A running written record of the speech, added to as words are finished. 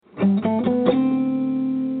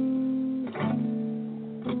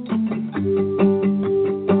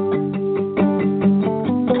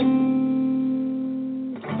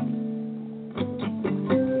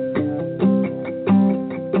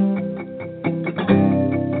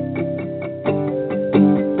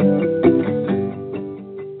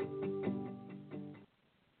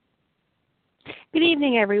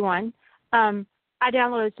evening, everyone. I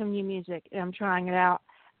downloaded some new music and I'm trying it out.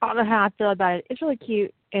 I don't know how I feel about it. It's really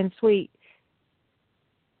cute and sweet,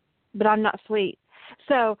 but I'm not sweet.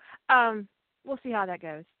 So we'll see how that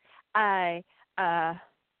goes. I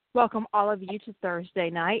welcome all of you to Thursday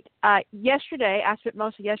night. Yesterday, I spent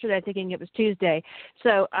most of yesterday thinking it was Tuesday,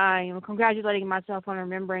 so I am congratulating myself on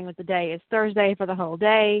remembering what the day is. Thursday for the whole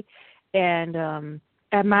day, and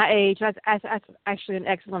at my age, that's actually an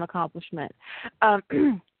excellent accomplishment.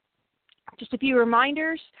 Just a few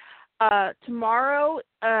reminders. Tomorrow,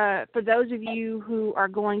 for those of you who are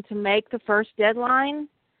going to make the first deadline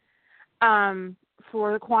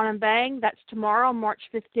for the Quantum Bang, that's tomorrow, March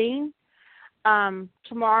 15th.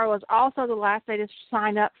 Tomorrow is also the last day to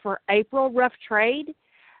sign up for April Rough Trade.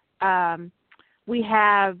 We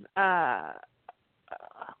have on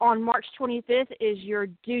March 25th is your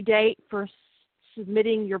due date for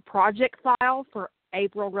submitting your project file for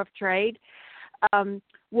April Rough Trade.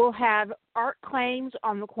 We'll have art claims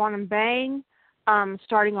on the Quantum Bang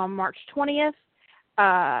starting on March 20th.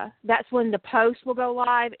 That's when the post will go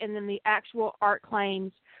live, and then the actual art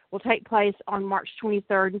claims will take place on March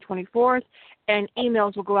 23rd and 24th, and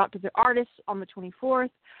emails will go out to the artists on the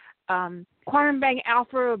 24th. Quantum Bang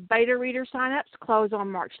Alpha Beta Reader signups close on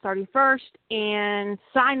March 31st, and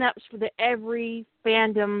signups for the Every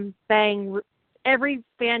Fandom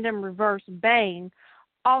Reverse Bang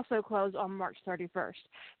also close on March 31st.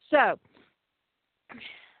 So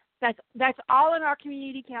that's all in our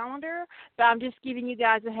community calendar, but I'm just giving you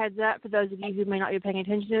guys a heads up for those of you who may not be paying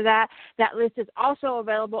attention to that. That list is also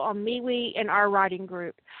available on MeWe and our writing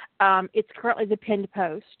group. It's currently the pinned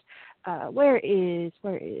post. Where is?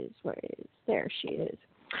 There she is.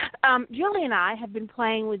 Julie and I have been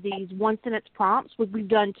playing with these one-sentence prompts. We've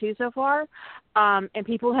done 2 so far, and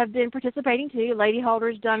people have been participating too. Lady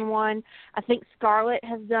Holder's done one. I think Scarlett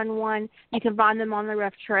has done one. You can find them on the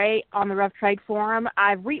Rough Trade forum.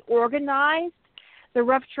 I've reorganized the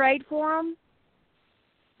Rough Trade forum.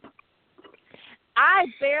 I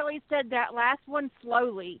barely said that last one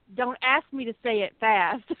slowly. Don't ask me to say it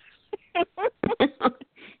fast.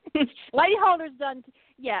 Lady Holder's done.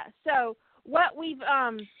 Yeah. So what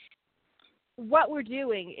we're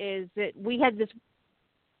doing is that we had this.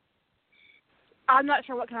 I'm not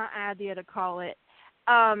sure what kind of idea to call it.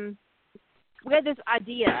 We had this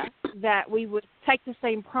idea that we would take the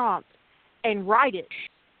same prompt and write it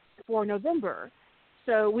for November.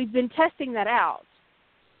 So we've been testing that out.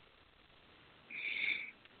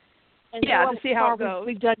 And yeah, to see how it goes.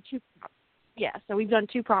 We've done 2 prompts. Yeah, so we've done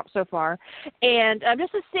 2 prompts so far. And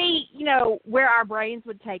just to see, where our brains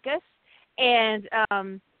would take us. And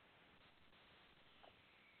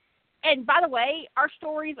by the way, our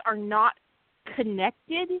stories are not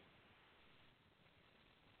connected.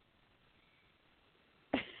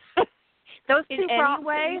 Those 2 prompts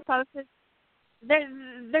posted,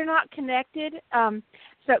 they're not connected. So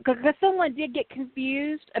because someone did get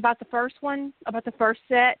confused about the first one, about the first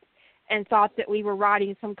set, and thought that we were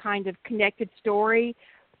writing some kind of connected story.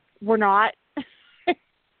 We're not.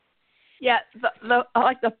 Yeah,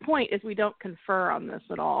 the point is we don't confer on this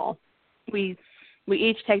at all. We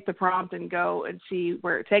each take the prompt and go and see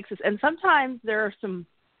where it takes us. And sometimes there are some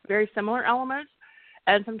very similar elements,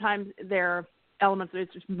 and sometimes there are elements that are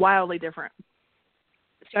just wildly different.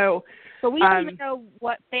 So we don't even know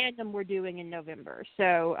what fandom we're doing in November.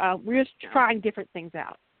 So we're just trying different things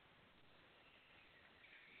out.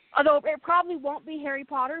 Although it probably won't be Harry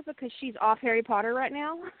Potter because she's off Harry Potter right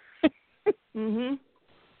now. Mhm.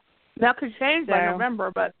 That could change by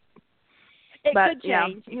November, but it could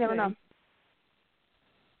change. You never know.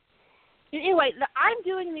 Anyway, I'm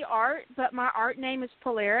doing the art, but my art name is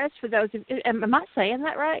Polaris. For those of am I saying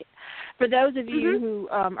that right? For those of you who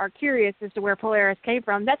are curious as to where Polaris came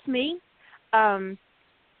from, that's me.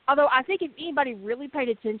 Although I think if anybody really paid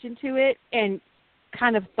attention to it and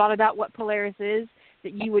kind of thought about what Polaris is,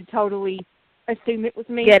 that you would totally assume it was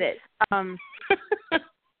me. Get it.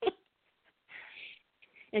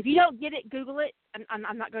 If you don't get it, Google it.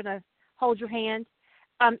 I'm not going to hold your hand.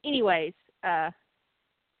 Anyways.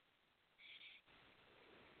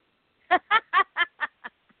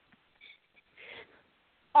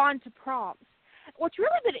 On to prompts. What's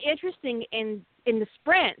really been interesting in the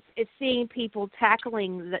sprints is seeing people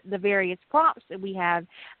tackling the various prompts that we have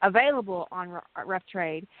available on Rough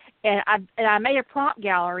Trade. And I made a prompt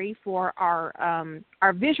gallery for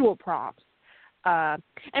our visual prompts. And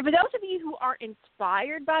for those of you who are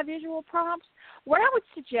inspired by visual prompts, what I would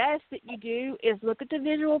suggest that you do is look at the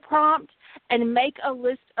visual prompt and make a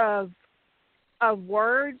list of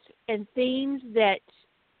words and themes that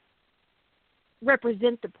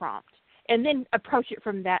represent the prompt, and then approach it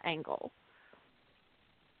from that angle.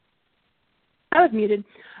 I was muted.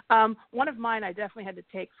 One of mine I definitely had to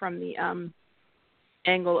take from the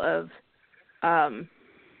angle of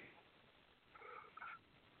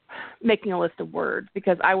making a list of words,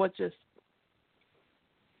 because I was just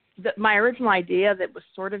my original idea that was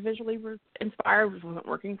sort of visually inspired wasn't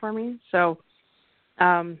working for me. So,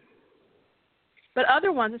 but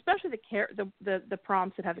other ones, especially the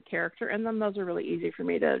prompts that have a character in them, those are really easy for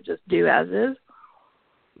me to just do as is.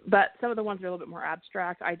 But some of the ones that are a little bit more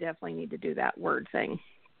abstract, I definitely need to do that word thing.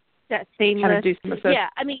 That theme Kind list. of do some Yeah,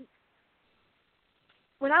 I mean,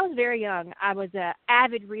 when I was very young, I was an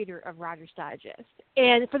avid reader of Writer's Digest.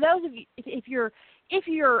 And for those of you, if you're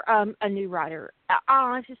a new writer, I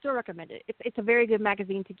honestly still recommend it. It's a very good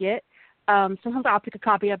magazine to get. Sometimes I'll pick a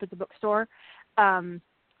copy up at the bookstore.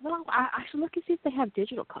 Well, I should look and see if they have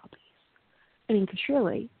digital copies. I mean,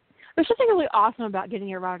 surely. There's something really awesome about getting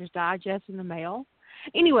your Writer's Digest in the mail.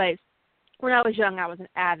 Anyways, when I was young, I was an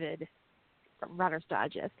avid Writer's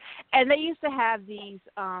Digest. And they used to have these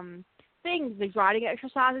things, these writing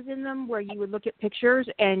exercises in them where you would look at pictures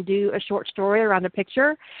and do a short story around a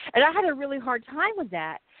picture. And I had a really hard time with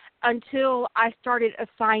that until I started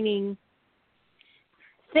assigning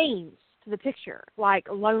themes to the picture, like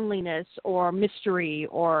loneliness or mystery,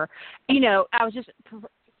 or, I was just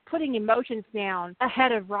putting emotions down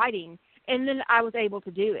ahead of writing, and then I was able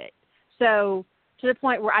to do it. So to the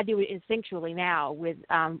point where I do it instinctually now with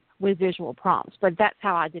visual prompts, but that's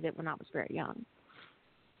how I did it when I was very young.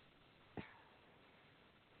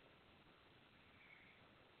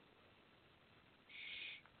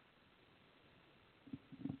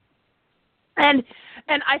 And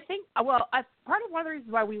I think, part of one of the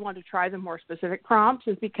reasons why we want to try the more specific prompts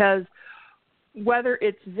is because whether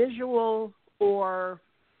it's visual or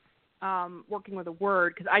working with a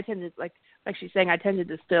word, because I tend to, like she's saying, I tend to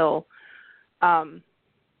distill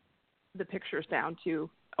the pictures down to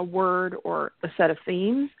a word or a set of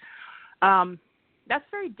themes. That's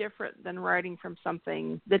very different than writing from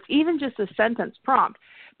something that's even just a sentence prompt,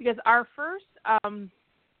 because our first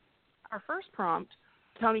prompt,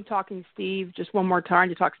 Tony talking Steve just one more time,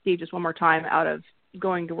 to talk Steve just one more time out of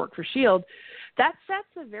going to work for S.H.I.E.L.D., that sets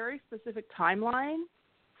a very specific timeline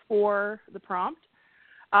for the prompt.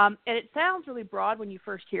 And it sounds really broad when you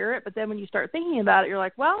first hear it, but then when you start thinking about it, you're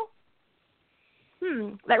like, well,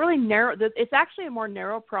 that really narrow. It's actually a more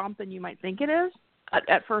narrow prompt than you might think it is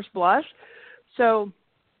at first blush. So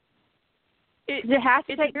it has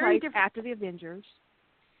to take place after the Avengers.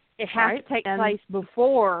 It has to take place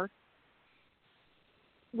before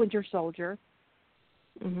Winter Soldier.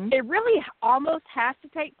 Mm-hmm. It really almost has to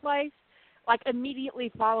take place like immediately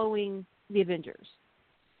following the Avengers.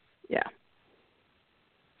 Yeah.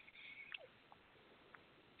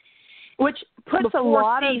 Which puts before a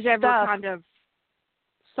lot Steve's of ever stuff kind of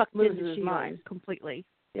sucked into his S.H.I.E.L.D. mind completely.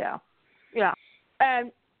 Yeah. Yeah.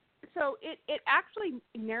 And so it actually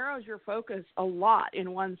narrows your focus a lot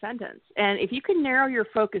in one sentence. And if you can narrow your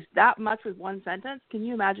focus that much with one sentence, can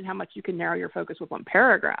you imagine how much you can narrow your focus with one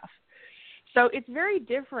paragraph? So it's very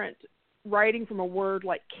different writing from a word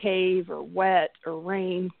like cave or wet or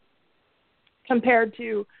rain compared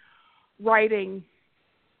to writing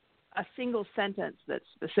a single sentence that's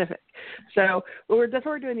specific. So that's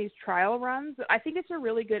why we're doing these trial runs. I think it's a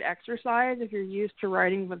really good exercise if you're used to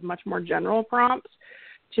writing with much more general prompts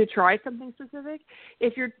to try something specific.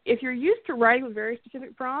 If you're used to writing with very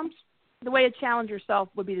specific prompts, the way to challenge yourself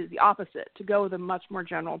would be the opposite, to go with a much more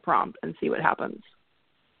general prompt and see what happens.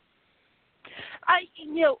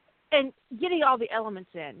 And getting all the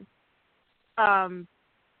elements in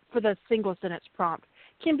for the single sentence prompt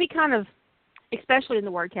can be kind of, especially in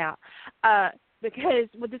the word count, because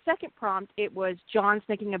with the second prompt, it was John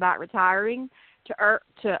thinking about retiring to Earth,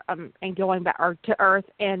 and going back to Earth,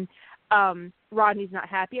 and Rodney's not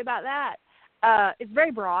happy about that. It's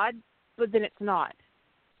very broad, but then it's not,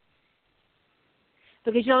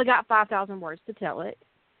 because you only got 5,000 words to tell it,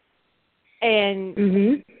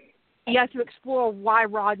 and you have to explore why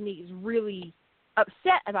Rodney is really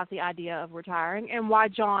upset about the idea of retiring and why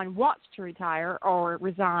John wants to retire or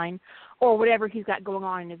resign or whatever he's got going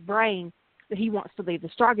on in his brain that he wants to leave the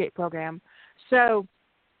Stargate program. So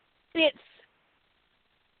it's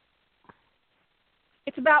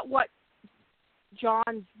about what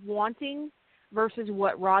John's wanting versus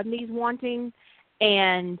what Rodney's wanting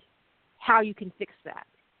and how you can fix that.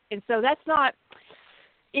 And so that's not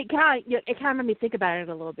 – it kind of made me think about it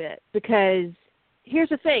a little bit, because here's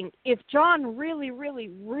the thing. If John really, really,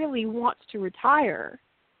 really wants to retire,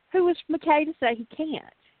 who is McKay to say he can't?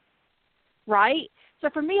 right? So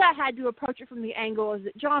for me, I had to approach it from the angle is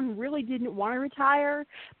that John really didn't want to retire,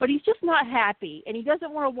 but he's just not happy, and he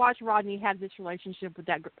doesn't want to watch Rodney have this relationship with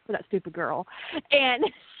that stupid girl. And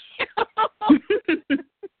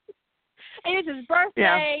and it's his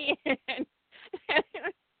birthday,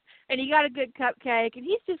 and he got a good cupcake, and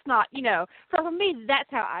he's just not, for me, that's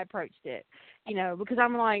how I approached it, because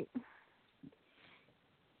I'm like,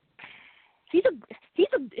 he's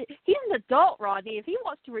an adult, Rodney. If he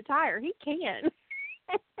wants to retire, he can.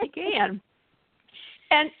 He can.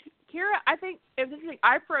 And Kira, I think if this thing,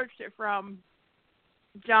 I approached it from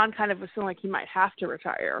John kind of was feeling like he might have to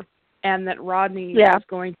retire, and that Rodney was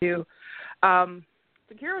going to.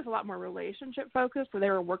 So Kira was a lot more relationship focused, where they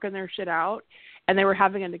were working their shit out, and they were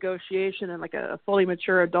having a negotiation and like a fully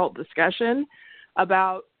mature adult discussion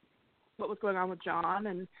about what was going on with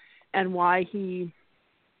John and why he.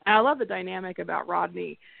 And I love the dynamic about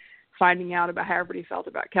Rodney finding out about how everybody felt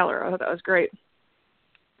about Keller. I thought that was great.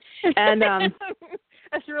 And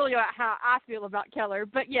that's really how I feel about Keller.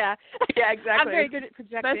 But yeah, exactly. I'm very good at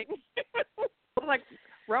projecting. Like,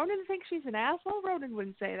 Ronan thinks she's an asshole. Ronan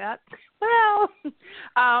wouldn't say that. Well,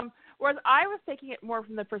 whereas I was taking it more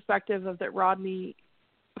from the perspective of that Rodney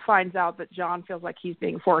finds out that John feels like he's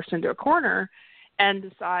being forced into a corner, and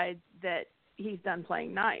decides that he's done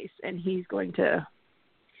playing nice and he's going to.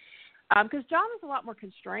 Because John is a lot more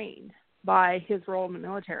constrained by his role in the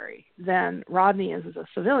military than Rodney is as a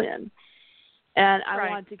civilian. And I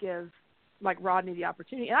wanted to give, Rodney the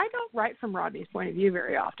opportunity. And I don't write from Rodney's point of view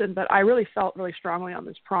very often, but I really felt really strongly on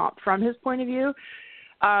this prompt from his point of view.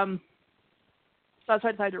 So that's why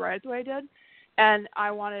I decided to write it the way I did. And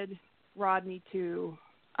I wanted Rodney to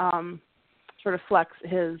sort of flex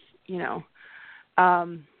his,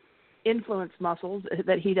 influence muscles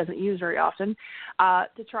that he doesn't use very often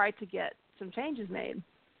to try to get some changes made.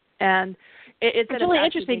 And it's really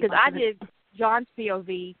interesting because I did John's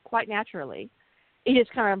POV quite naturally. He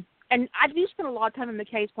just kind of, and I do spend a lot of time in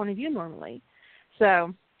McKay's point of view normally.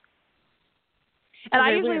 So. And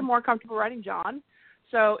I usually am more comfortable writing John.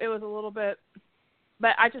 So it was a little bit,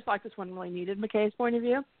 but I just like this one really needed McKay's point of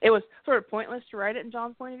view. It was sort of pointless to write it in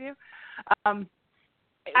John's point of view.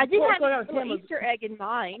 I did have a little Easter egg in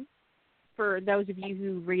mind for those of you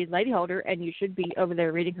who read Lady Holder, and you should be over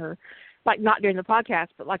there reading her, not during the podcast,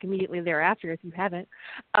 but immediately thereafter if you haven't.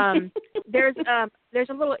 There's a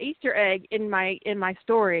little Easter egg in my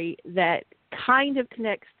story that kind of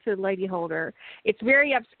connects to Lady Holder. It's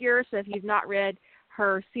very obscure, so if you've not read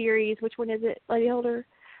her series, which one is it, Lady Holder?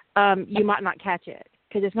 You might not catch it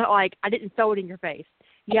because it's not like I didn't throw it in your face.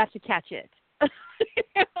 You have to catch it.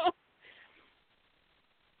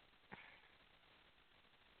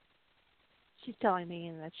 She's telling me,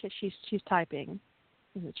 and she's typing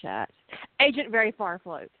in the chat. Agent Very Far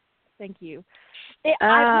Float. Thank you. I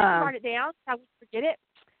didn't write it down. I would forget it.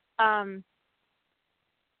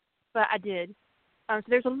 But I did. So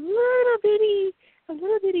there's a little bitty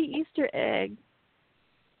Easter egg.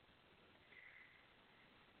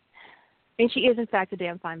 And she is in fact a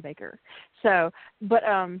damn fine baker. So, but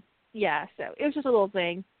so it was just a little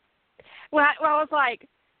thing. Well, I was like,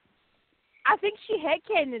 I think she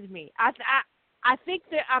headcanoned me. I think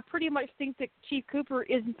that I pretty much think that Chief Cooper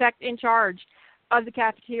is in fact in charge of the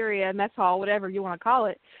cafeteria, mess hall, whatever you want to call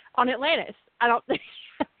it, on Atlantis. I don't think.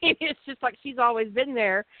 I mean, it's just like she's always been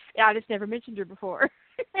there. I just never mentioned her before.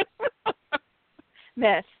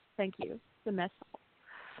 Mess. Thank you. The mess hall.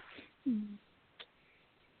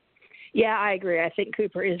 Yeah, I agree. I think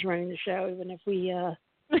Cooper is running the show, even if we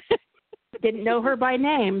didn't know her by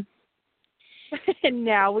name. And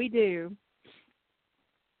now we do.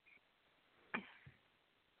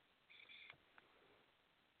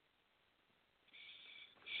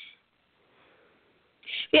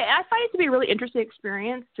 Yeah, I find it to be a really interesting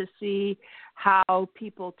experience to see how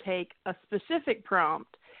people take a specific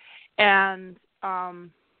prompt and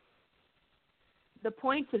the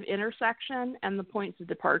points of intersection and the points of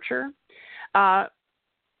departure.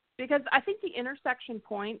 Because I think the intersection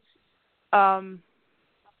points, sometimes,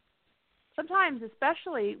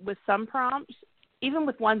 especially with some prompts, even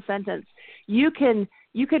with one sentence, you can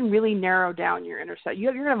really narrow down your intersection.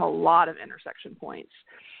 You're going to have a lot of intersection points.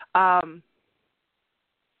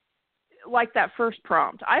 Like that first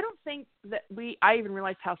prompt. I don't think that I even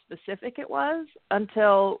realized how specific it was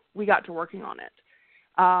until we got to working on it.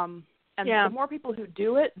 And the more people who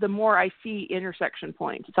do it, the more I see intersection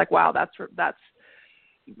points. It's like, wow, but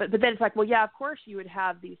then it's like, well, yeah, of course you would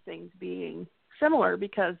have these things being similar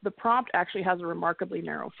because the prompt actually has a remarkably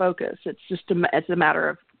narrow focus. It's just it's a matter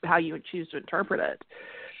of how you would choose to interpret it.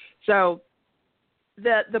 So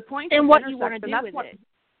the point and what you want to do with it.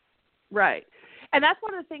 Right. And that's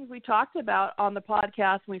one of the things we talked about on the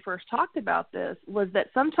podcast when we first talked about this, was that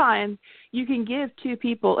sometimes you can give two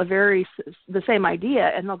people the same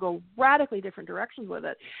idea and they'll go radically different directions with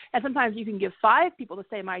it. And sometimes you can give 5 people the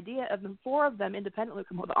same idea and then 4 of them independently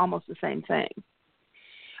come up with almost the same thing.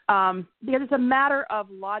 Because it's a matter of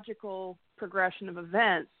logical progression of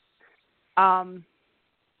events.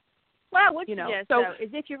 What I would suggest, though, is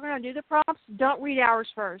if you're going to do the prompts, don't read ours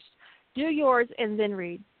first. Do yours and then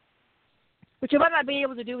read. Which you might not be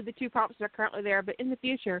able to do with the 2 prompts that are currently there, but in the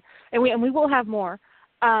future, and we will have more,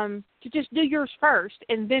 to just do yours first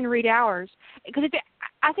and then read ours. Because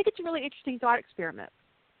I think it's a really interesting thought experiment.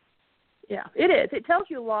 Yeah, it is. It tells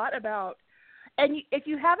you a lot about, and if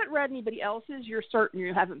you haven't read anybody else's, you're certain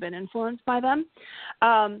you haven't been influenced by them.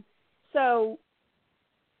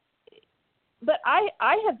 But I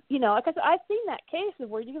have, like I said, I've seen that case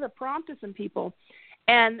of where you give a prompt to some people,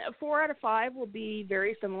 and 4 out of 5 will be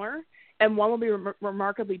very similar, and 1 will be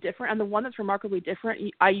remarkably different. And the one that's remarkably different,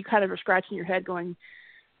 you kind of are scratching your head going,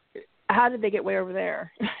 how did they get way over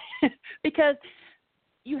there? Because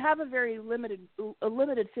you have a very limited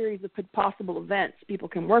series of possible events people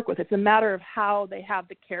can work with. It's a matter of how they have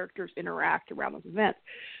the characters interact around those events.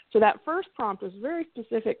 So that first prompt was very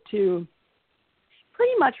specific to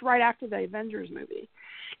pretty much right after the Avengers movie.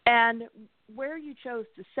 And where you chose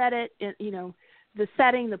to set it, the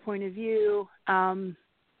setting, the point of view,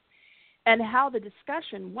 and how the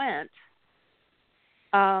discussion went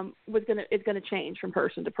is going to change from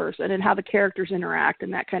person to person, and how the characters interact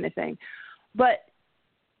and that kind of thing. But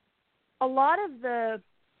a lot of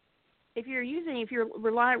if you're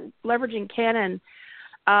leveraging canon,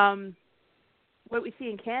 what we see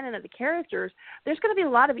in canon of the characters, there's going to be a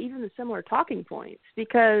lot of even the similar talking points,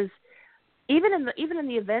 because even in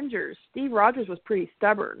the Avengers, Steve Rogers was pretty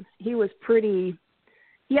stubborn. He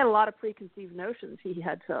had a lot of preconceived notions he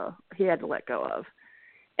had to let go of.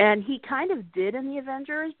 And he kind of did in the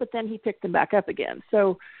Avengers, but then he picked them back up again.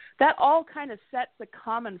 So that all kind of sets the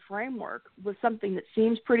common framework with something that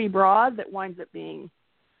seems pretty broad that winds up being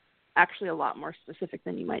actually a lot more specific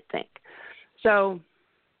than you might think. So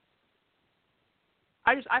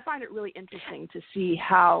I find it really interesting to see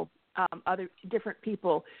how other different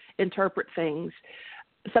people interpret things,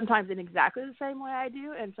 sometimes in exactly the same way I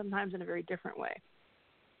do, and sometimes in a very different way.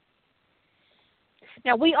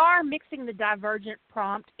 Now, we are mixing the divergent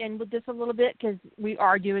prompt in with this a little bit, because we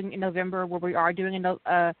are doing in November where we are doing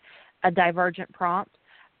a divergent prompt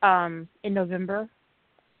in November.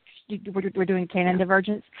 We're doing canon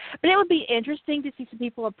divergence. But it would be interesting to see some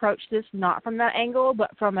people approach this not from that angle,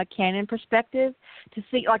 but from a canon perspective, to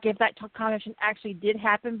see like if that conversation actually did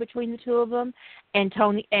happen between the 2 of them, and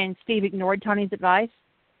Steve ignored Tony's advice.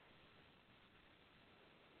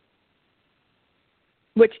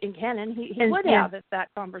 Which in canon he would have if that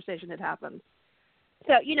conversation had happened.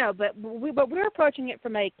 So but we're approaching it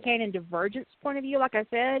from a canon divergence point of view, like I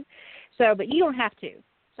said. So, but you don't have to.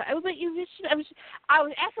 So, after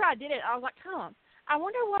I did it, I was like, I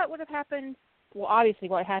wonder what would have happened. Well, obviously,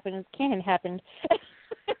 what happened is canon happened.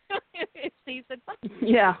 Steve said,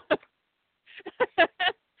 yeah.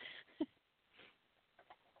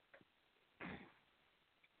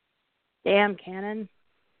 Damn canon.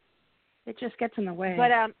 It just gets in the way.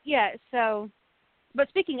 But, but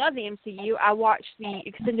speaking of the MCU, I watched the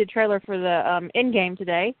extended trailer for the Endgame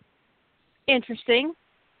today. Interesting.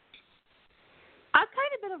 I've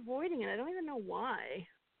kind of been avoiding it. I don't even know why.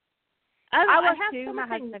 I have too. My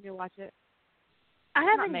husband had to watch it. I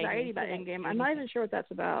have anxiety about Endgame. I'm not even sure what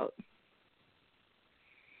that's about.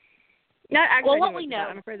 Not actually. Well, what we know.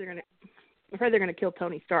 I'm afraid they're going to kill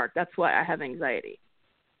Tony Stark. That's why I have anxiety.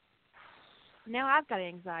 Now I've got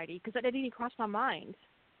anxiety because that didn't even cross my mind.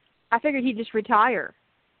 I figured he'd just retire.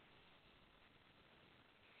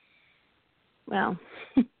 Well,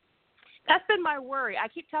 that's been my worry. I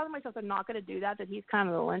keep telling myself I'm not going to do that he's kind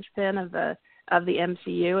of the linchpin of the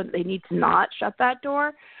MCU, and they need to not shut that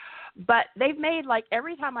door. But they've made, like,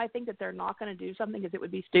 every time I think that they're not going to do something because it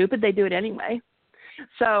would be stupid, they do it anyway.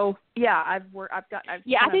 So, yeah, I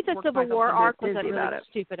think the Civil War arc was a really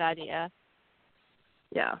stupid idea.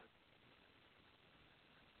 Yeah.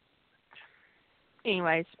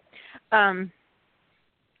 Anyways, I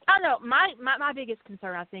don't know. My biggest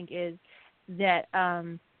concern, I think, is that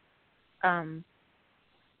they're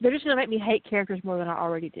just going to make me hate characters more than I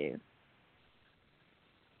already do.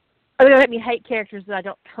 Or they're going to make me hate characters that I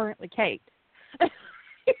don't currently hate.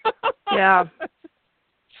 Yeah.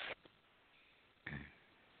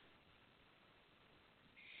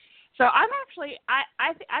 So I'm actually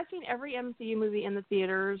I've seen every MCU movie in the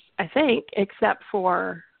theaters, I think, except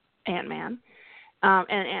for Ant-Man. and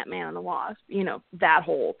Ant-Man and the Wasp, that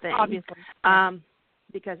whole thing. Obviously.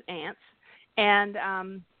 Because ants. And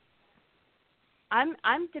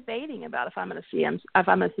I'm debating about if I'm going to see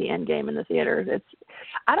Endgame in the theaters.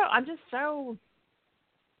 I'm just so.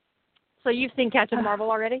 So you've seen Captain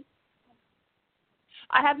Marvel already?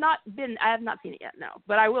 I have not seen it yet, no,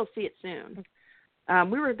 but I will see it soon.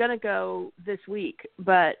 We were going to go this week,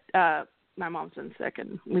 but my mom's been sick,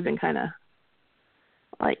 and we've been kind of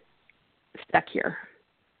stuck here,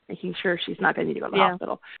 making sure she's not going to need to go to the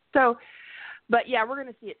hospital. So, but yeah, we're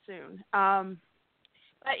going to see it soon.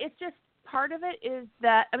 But it's just, part of it is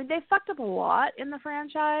that, they fucked up a lot in the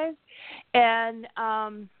franchise, and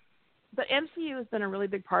but MCU has been a really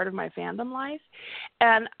big part of my fandom life,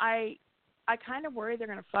 and I kind of worry they're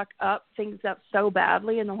going to fuck things up so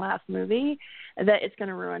badly in the last movie that it's going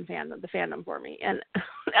to ruin the fandom for me. And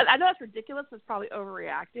I know that's ridiculous. It's probably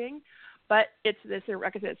overreacting, but it's this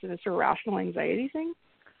irrational anxiety thing.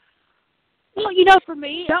 Well, for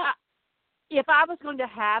me, if I was going to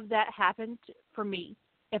have that happen for me,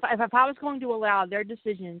 if I was going to allow their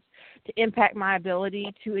decisions to impact my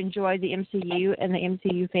ability to enjoy the MCU and the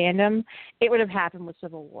MCU fandom, it would have happened with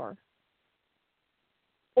Civil War.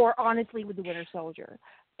 Or honestly with the Winter Soldier.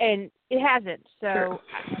 And it hasn't. So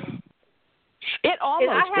it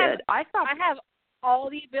almost did. I have all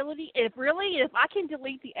the ability. If I can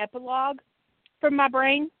delete the epilogue from my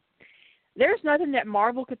brain, there's nothing that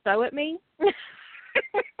Marvel could throw at me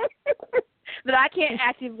that I can't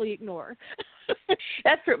actively ignore.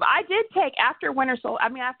 That's true. But I did take after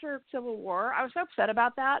Civil War, I was so upset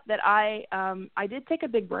about that I did take a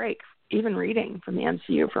big break, even reading from the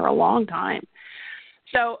MCU for a long time.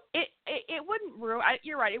 So it wouldn't ruin.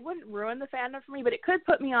 You're right. It wouldn't ruin the fandom for me, but it could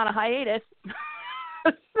put me on a hiatus.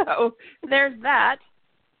 So there's that.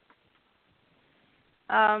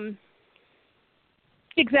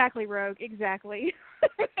 Exactly, Rogue. Exactly.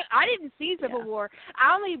 I didn't see Civil War.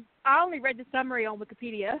 I only read the summary on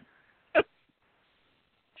Wikipedia.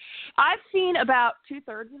 I've seen about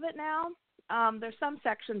 2/3 of it now. There's some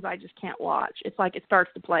sections I just can't watch. It's like it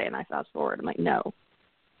starts to play and I fast forward. I'm like, no.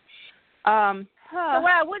 So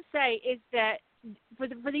what I would say is that for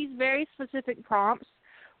these very specific prompts,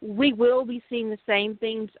 we will be seeing the same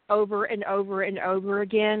things over and over and over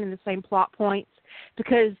again and the same plot points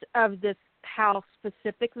because of how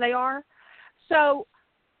specific they are. So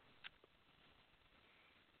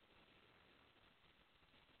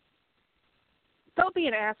don't be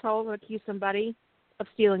an asshole and accuse somebody of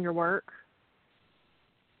stealing your work.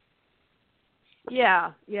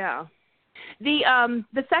 Yeah.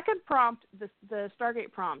 The second prompt, the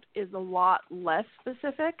Stargate prompt, is a lot less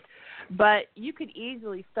specific, but you could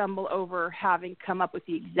easily stumble over having come up with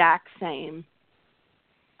the exact same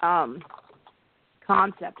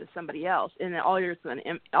concept as somebody else, and all that's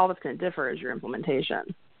going to differ is your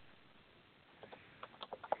implementation.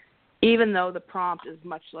 Even though the prompt is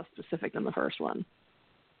much less specific than the first one.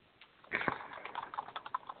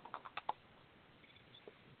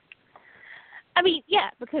 Yeah,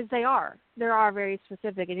 because they are very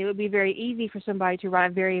specific, and it would be very easy for somebody to write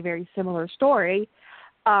a very, very similar story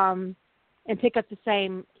and pick up the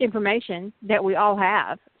same information that we all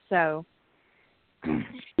have. So,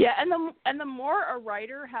 yeah, and the more a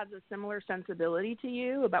writer has a similar sensibility to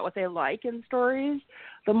you about what they like in stories,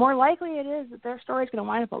 the more likely it is that their story is going to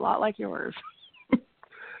wind up a lot like yours.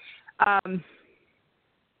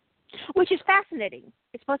 Which is fascinating.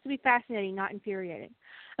 It's supposed to be fascinating, not infuriating.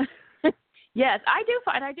 Yes, I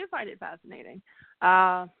do find it fascinating.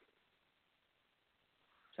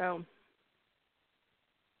 So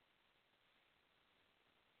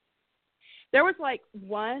there was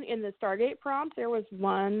one in the Stargate prompt. There was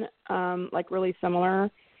one really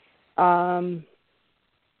similar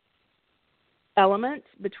element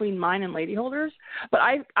between mine and Lady Holders, but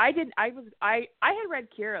I had read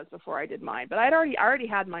Kira's before I did mine, but I already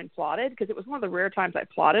had mine plotted because it was one of the rare times I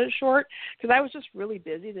plotted a short because I was just really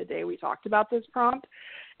busy the day we talked about this prompt,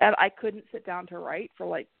 and I couldn't sit down to write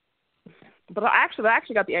but I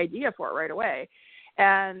actually got the idea for it right away,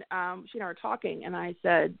 and she and I were talking, and I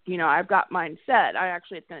said, I've got mine set.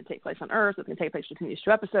 It's going to take place on Earth. It's going to take place between these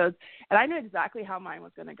 2 episodes. And I knew exactly how mine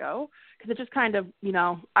was going to go because it just kind of,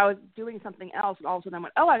 I was doing something else, and all of a sudden I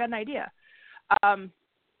went, oh, I got an idea. And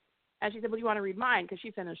she said, well, do you want to read mine? Because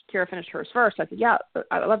Kira finished hers first. I said, yeah,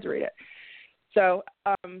 I'd love to read it. So,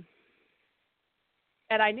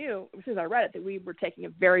 and I knew as soon as I read it that we were taking a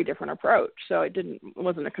very different approach. So it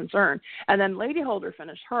wasn't a concern. And then Lady Holder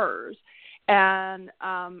finished hers. And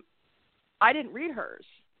I didn't read hers.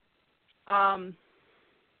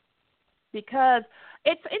 because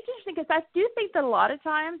it's interesting because I do think that a lot of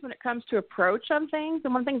times when it comes to approach on things,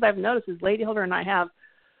 and one of the things I've noticed is Lady Holder and I have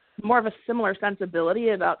more of a similar sensibility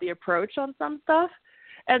about the approach on some stuff.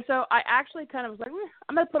 And so I actually kind of was like,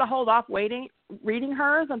 I'm going to put a hold off reading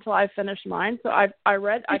hers until I finish mine. So I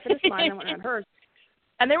finished mine and went on hers.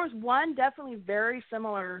 And there was one definitely very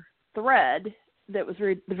similar thread that was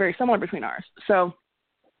very similar between ours. So,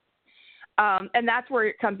 and that's where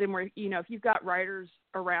it comes in where, if you've got writers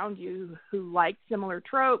around you who like similar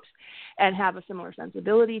tropes and have a similar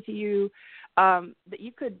sensibility to you, that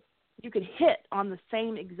you could hit on the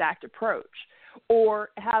same exact approach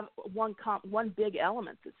or have one big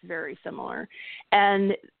element that's very similar.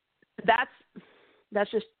 And that's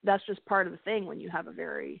just part of the thing when you have a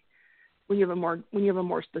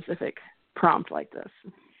more specific prompt like this.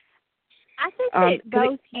 I think that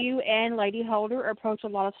both you and Lady Holder approach a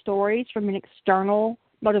lot of stories from an external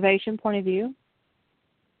motivation point of view.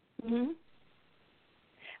 Mm-hmm.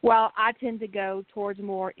 Well, I tend to go towards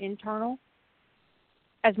more internal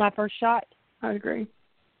as my first shot. I agree.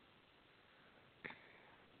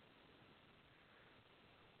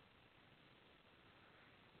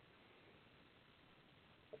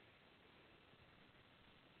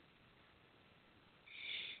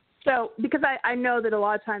 So, because I know that a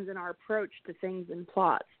lot of times in our approach to things and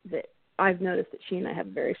plots that I've noticed that she and I have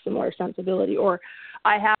a very similar sensibility, or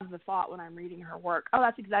I have the thought when I'm reading her work, oh,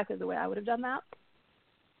 that's exactly the way I would have done that.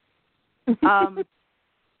 And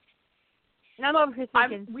I'm over here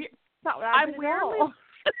thinking,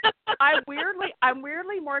 I'm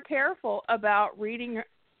weirdly more careful about reading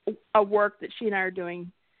a work that she and I are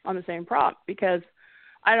doing on the same prompt because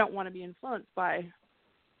I don't want to be influenced by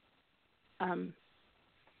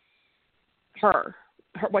her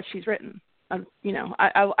what she's written. I'd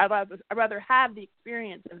rather have the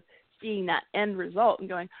experience of seeing that end result and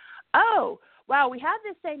going, oh, wow, we had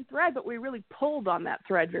this same thread, but we really pulled on that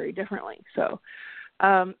thread very differently. So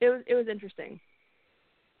it was interesting.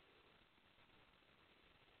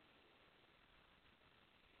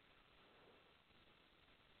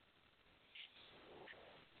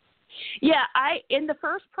 Yeah, in the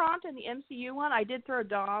first prompt in the MCU one, I did throw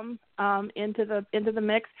Dom into the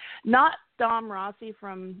mix. Not Dom Rossi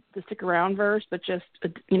from the Stick Around verse, but just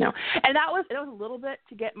and that was a little bit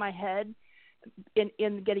to get my head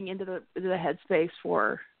in getting into the headspace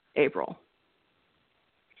for April.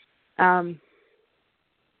 I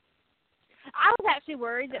was actually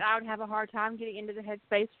worried that I would have a hard time getting into the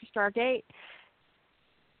headspace for Stargate.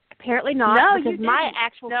 Apparently not, because my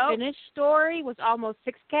actual finished story was almost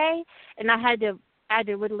 6K, and I had to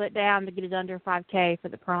whittle it down to get it under 5K for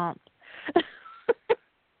the prompt.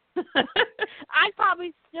 I'd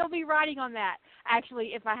probably still be writing on that,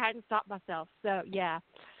 actually, if I hadn't stopped myself. So, yeah.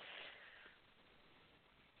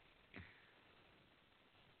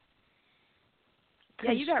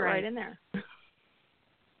 Yeah, you got right in there.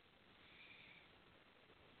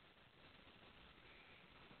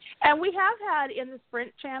 And we have had in the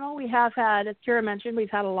Sprint channel, as Kira mentioned,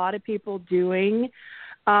 we've had a lot of people doing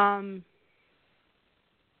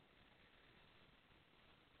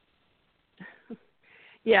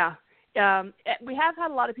we have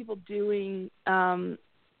had a lot of people doing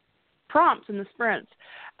prompts in the sprints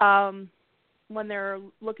when they're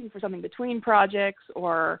looking for something between projects,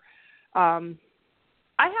 or I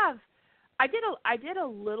did a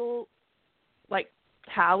little like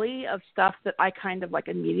tally of stuff that I kind of like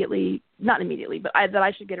not immediately, but that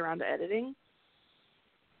I should get around to editing.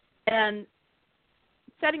 And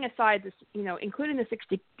setting aside this, including the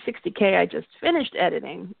 60K I just finished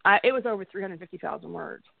editing, it was over 350,000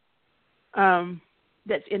 words.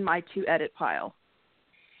 That's in my to edit pile.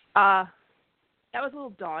 That was a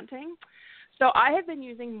little daunting. So I have been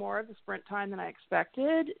using more of the sprint time than I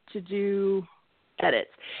expected to do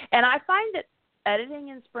edits. And I find that editing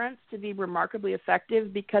in sprints to be remarkably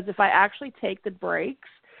effective because if I actually take the breaks,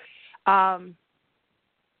 I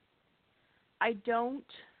don't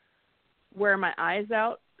wear my eyes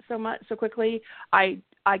out so quickly. I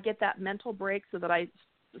get that mental break so that I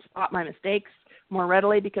spot my mistakes more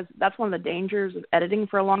readily, because that's one of the dangers of editing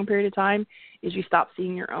for a long period of time is you stop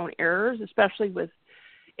seeing your own errors, especially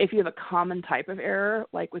if you have a common type of error,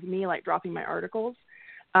 like with me, like dropping my articles.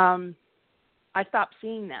 I stop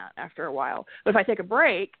seeing that after a while. But if I take a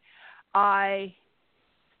break, I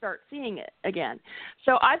start seeing it again.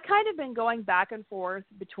 So I've kind of been going back and forth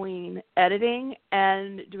between editing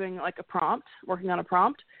and doing like a prompt, working on a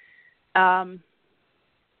prompt. And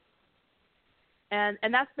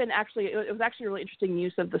that's been it was actually a really interesting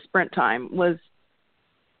use of the sprint time, was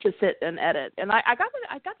to sit and edit. And I got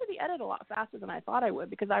to the edit a lot faster than I thought I would,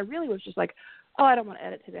 because I really was just like, oh, I don't want to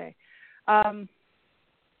edit today.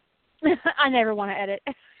 I never want to edit.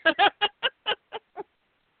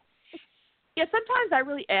 Yeah, sometimes I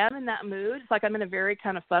really am in that mood. It's like I'm in a very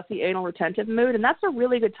kind of fussy, anal retentive mood, and that's a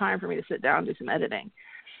really good time for me to sit down and do some editing.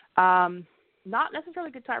 Not necessarily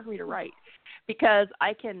a good time for me to write because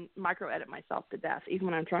I can micro-edit myself to death even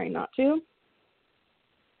when I'm trying not to.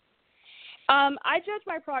 I judge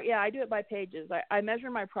my I do it by pages. I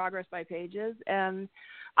measure my progress by pages, and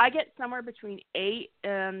I get somewhere between 8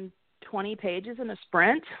 and 20 pages in a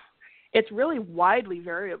sprint. It's really wildly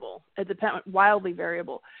variable. Wildly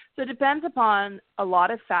variable. So it depends upon a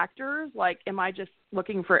lot of factors, like am I just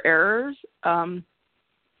looking for errors,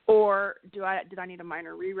 or did I need a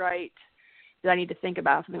minor rewrite? Did I need to think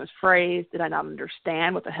about how something was phrased? Did I not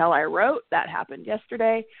understand what the hell I wrote? That happened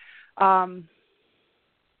yesterday.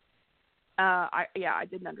 I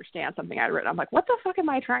didn't understand something I'd written. I'm like, what the fuck am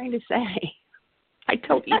I trying to say? I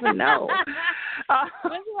don't even know. And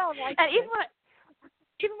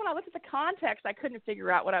even when I looked at the context, I couldn't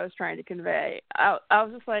figure out what I was trying to convey. I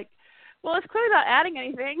was just like, well, it's clearly not adding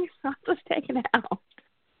anything, so I'll just take it out.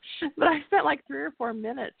 But I spent like 3 or 4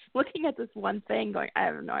 minutes looking at this one thing going, I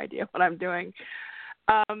have no idea what I'm doing.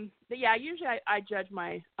 But yeah, usually I judge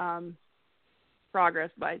my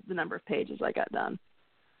progress by the number of pages I got done.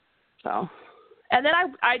 So, and then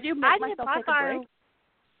I do make myself take a break.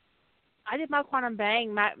 I did my Quantum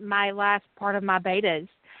Bang, my last part of my betas,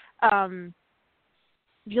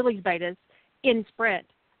 Julie's betas, in Sprint.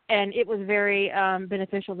 And it was very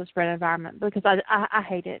beneficial to the Sprint environment because I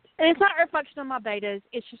hate it. And it's not a reflection of my betas.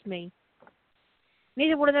 It's just me.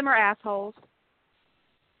 Neither one of them are assholes.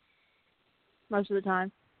 Most of the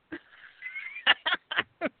time.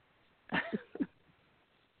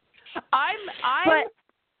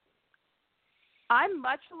 I'm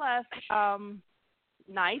much less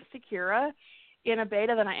nice to Kira in a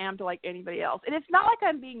beta than I am to like anybody else. And it's not like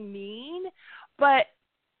I'm being mean, but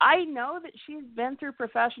I know that she's been through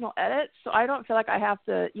professional edits, so I don't feel like I have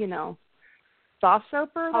to, soft soap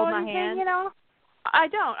her hold or my anything, hand. I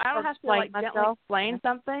don't have to like gently explain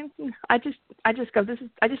something. I just go,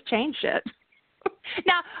 I just change shit.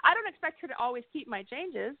 Now, I don't expect her to always keep my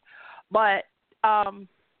changes, but I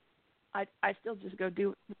still just go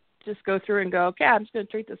through and go, okay, I'm just going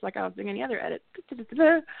to treat this like I was doing any other edit.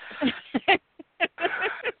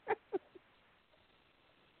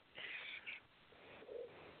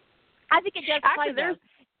 I think it does Actually,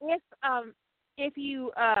 play. If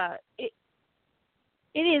you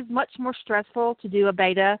it is much more stressful to do a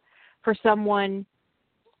beta for someone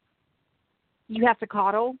you have to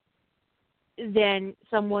coddle than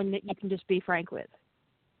someone that you can just be frank with.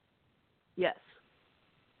 Yes.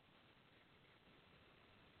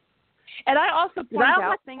 And I also point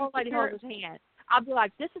out things like to hold his hand. I'll be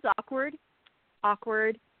like, this is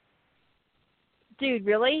awkward. Dude,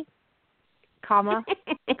 really? Comma.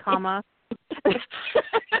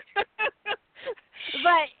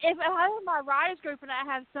 But if I'm in my writers group and I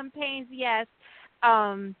have some pains, yes,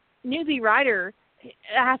 newbie writer,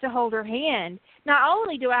 I have to hold her hand. Not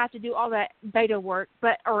only do I have to do all that beta work,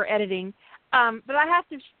 or editing, but I have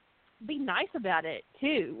to be nice about it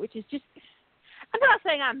too, which is just. I'm not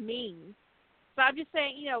saying I'm mean, but I'm just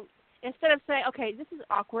saying, instead of saying, okay, this is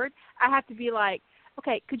awkward, I have to be like,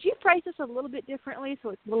 okay, could you phrase this a little bit differently so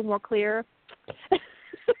it's a little more clear?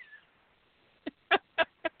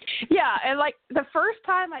 Yeah, and like the first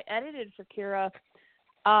time I edited for Kira,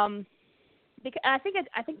 because I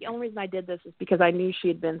think the only reason I did this is because I knew she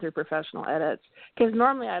had been through professional edits. Because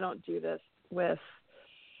normally I don't do this with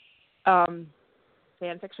fan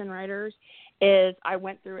fiction writers. Is I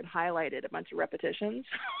went through and highlighted a bunch of repetitions.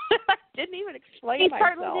 I didn't even explain myself. He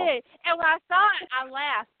certainly did. And when I saw it, I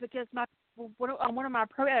laughed because one of my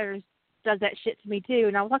pro editors does that shit to me too,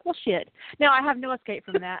 and I was like, well, shit. Now I have no escape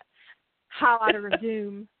from that. Highlighter of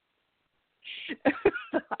doom.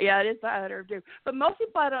 Yeah, it is the highlighter of doom. But most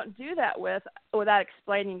people I don't do that with without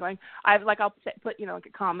explaining. Going, I'll put like a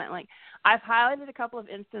comment like, I've highlighted a couple of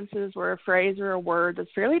instances where a phrase or a word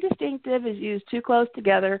that's fairly distinctive is used too close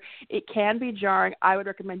together. It can be jarring. I would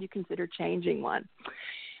recommend you consider changing one.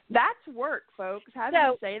 That's work, folks. How do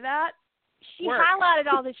you say that? She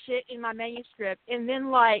highlighted all this shit in my manuscript, and then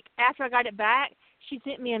like after I got it back, she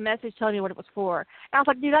sent me a message telling me what it was for. And I was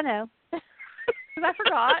like, dude, I know. Because I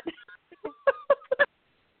forgot.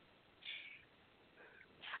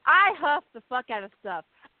 I huff the fuck out of stuff.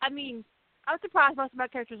 I mean, I'm surprised most of my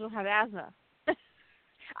characters don't have asthma.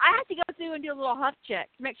 I have to go through and do a little huff check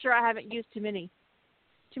to make sure I haven't used too many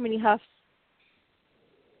huffs.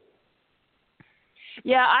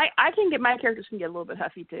 Yeah, I can get, my characters can get a little bit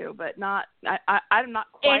huffy too, but not. I'm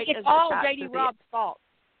not quite. And it's as all attached JD to Rob's fault.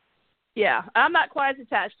 Yeah, I'm not quite as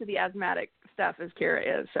attached to the asthmatic stuff as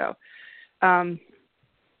Kara is. So, And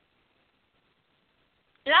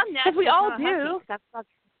I'm because we all naturally kinda do. huffy.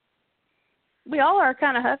 We all are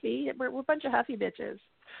kind of huffy. We're a bunch of huffy bitches.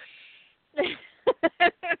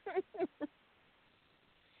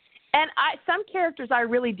 And some characters, I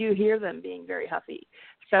really do hear them being very huffy.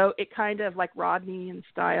 So it kind of like Rodney and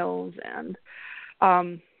Styles and,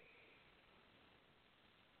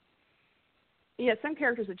 some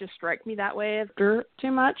characters that just strike me that way as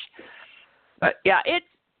too much. But yeah,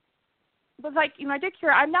 but like, I did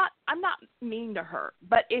Kira. I'm not mean to her,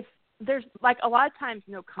 but if there's like a lot of times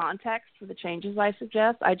no context for the changes I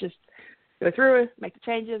suggest, I just go through it, make the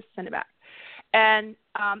changes, send it back. And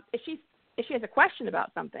if she has a question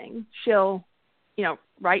about something, she'll,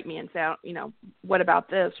 write me and say, what about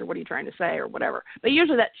this, or what are you trying to say, or whatever. But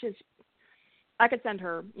usually I could send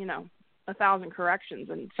her, 1,000 corrections,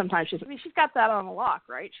 and sometimes she's got that on the lock,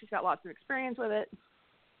 right? She's got lots of experience with it.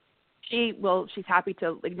 She's happy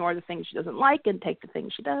to ignore the things she doesn't like and take the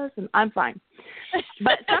things she does, and I'm fine.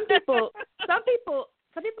 But some people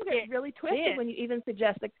get really twisted when you even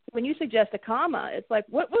suggest a comma. It's like,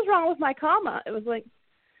 what was wrong with my comma? It was like,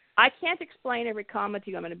 I can't explain every comma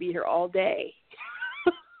to you. I'm going to be here all day.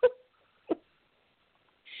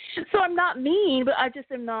 So I'm not mean, but I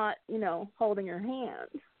just am not, holding her hand.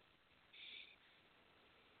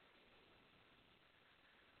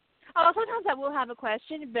 Oh, sometimes I will have a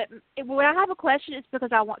question, but when I have a question, it's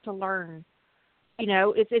because I want to learn.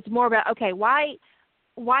 It's more about, okay, why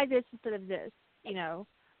this instead of this,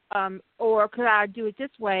 or could I do it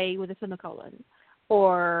this way with a semicolon,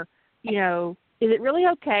 or is it really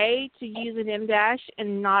okay to use an M dash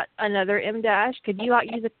and not another M dash? Can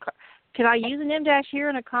I use an M dash here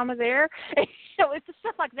and a comma there? It's just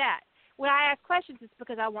stuff like that. When I ask questions, it's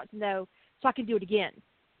because I want to know so I can do it again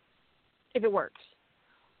if it works.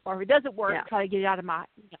 Or if it doesn't work, try to get it out of my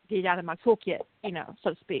toolkit, so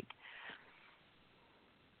to speak.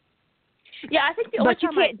 Yeah, I think the only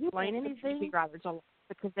time I can't explain anything writers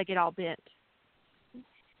because they get all bent.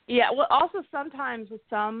 Yeah, well, also sometimes with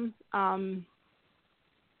some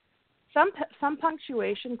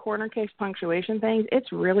punctuation, corner case punctuation things,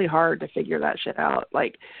 it's really hard to figure that shit out.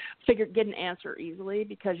 Like, get an answer easily,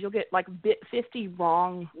 because you'll get like 50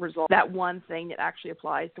 wrong results. That one thing that actually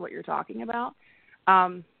applies to what you're talking about.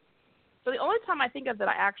 So the only time I think of that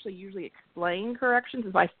I actually usually explain corrections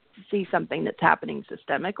is if I see something that's happening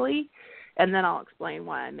systemically, and then I'll explain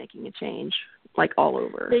why I'm making a change, like all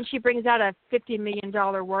over. Then she brings out a $50 million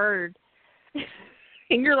word,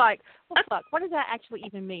 and you're like, well, fuck, what does that actually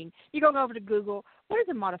even mean? You go over to Google, what is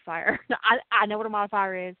a modifier? No, I know what a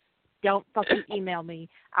modifier is. Don't fucking email me.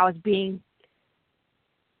 I was being,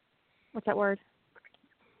 what's that word?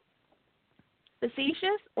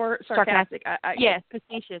 Facetious or sarcastic? Yes,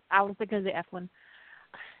 facetious. I was thinking of the F one.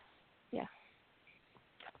 Yeah.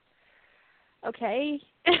 Okay.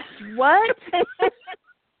 What?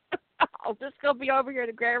 I'll just go be over here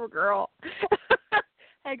to Grammar Girl.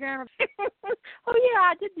 Hey, Grammar. Oh, yeah,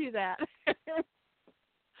 I did do that.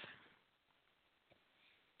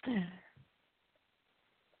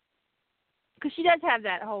 Because she does have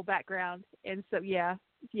that whole background. And so, yeah,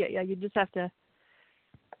 you just have to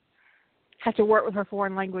work with her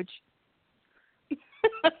foreign language.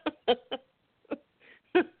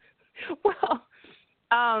 Well,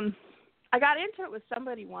 I got into it with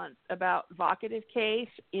somebody once about vocative case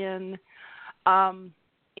in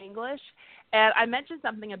English, and I mentioned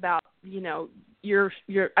something about, I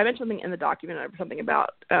mentioned something in the document or something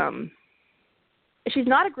about she's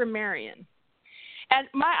not a grammarian. And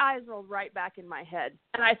my eyes rolled right back in my head.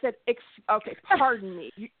 And I said, okay, pardon me.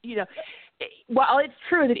 While it's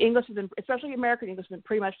true that English has been, especially American English, has been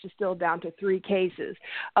pretty much distilled down to 3 cases,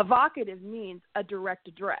 evocative means a direct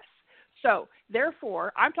address. So,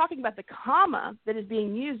 therefore, I'm talking about the comma that is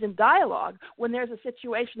being used in dialogue when there's a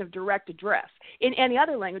situation of direct address. In any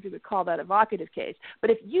other language, we would call that evocative case.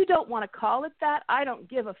 But if you don't want to call it that, I don't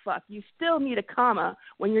give a fuck. You still need a comma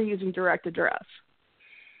when you're using direct address.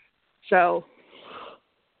 So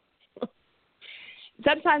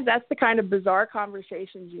sometimes that's the kind of bizarre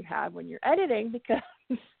conversations you have when you're editing, because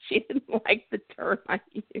she didn't like the term I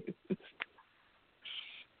used.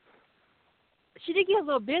 She did get a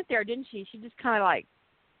little bit there, didn't she? She just kind of like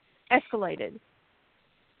escalated.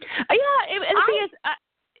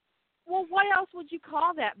 Well, what else would you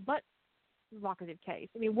call that but evocative case?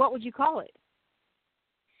 I mean, what would you call it?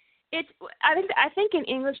 I think in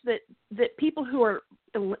English that people who are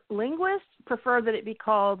linguists prefer that it be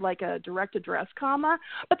called like a direct address comma,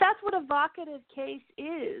 but that's what evocative case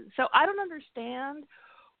is. So I don't understand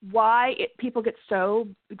why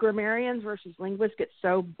grammarians versus linguists get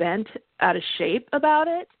so bent out of shape about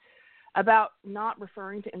it. about not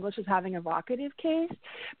referring to English as having a vocative case,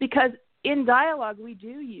 because in dialogue we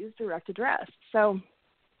do use direct address. So,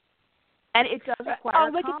 and it does require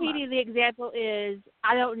on a comma. Wikipedia, the example is,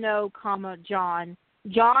 I don't know, comma, John.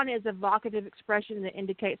 John is a vocative expression that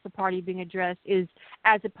indicates the party being addressed, is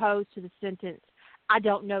as opposed to the sentence, I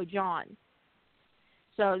don't know John.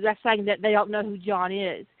 So that's saying that they don't know who John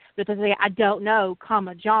is. But they say, I don't know,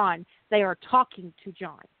 comma, John. They are talking to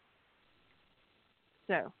John.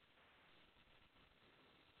 So,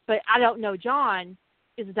 but I don't know John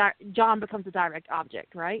is John becomes a direct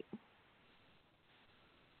object, right?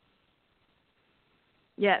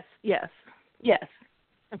 Yes. Okay.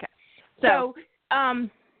 So I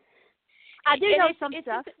do know some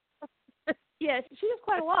stuff. Yes, she does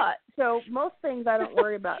quite a lot. So most things I don't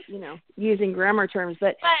worry about, using grammar terms.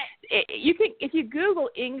 But you can, if you Google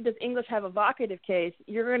does English have a vocative case,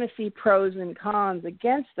 you're going to see pros and cons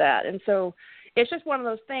against that. And so it's just one of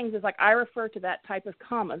those things. It's like I refer to that type of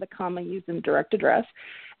comma, the comma used in direct address,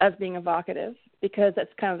 as being a vocative, because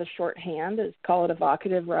that's kind of the shorthand. Is call it a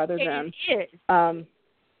vocative rather than calling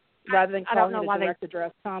it a direct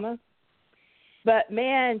address comma. But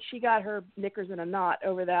man, she got her knickers in a knot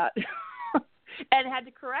over that. And had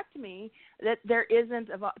to correct me that there isn't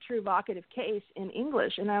a true vocative case in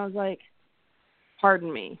English. And I was like, pardon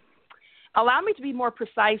me. Allow me to be more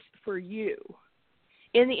precise for you.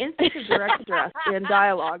 In the instance of direct address in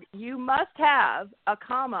dialogue, you must have a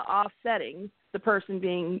comma offsetting the person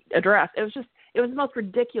being addressed. It was the most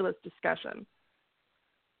ridiculous discussion.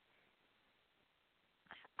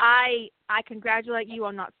 I congratulate you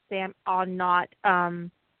on not stabbing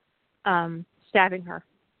her.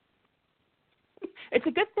 It's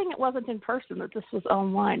a good thing it wasn't in person, that this was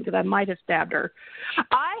online, because I might have stabbed her.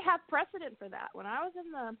 I have precedent for that. When I was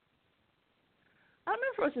in I don't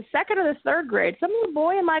remember if it was the second or the third grade, some little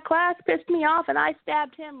boy in my class pissed me off, and I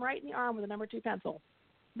stabbed him right in the arm with a number 2 pencil.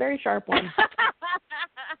 Very sharp one. I've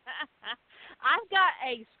got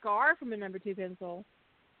a scar from a number 2 pencil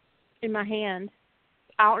in my hand.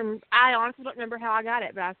 I honestly don't remember how I got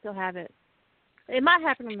it, but I still have it. It might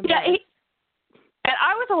happen on the and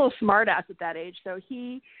I was a little smart ass at that age, so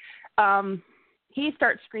he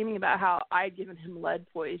starts screaming about how I'd given him lead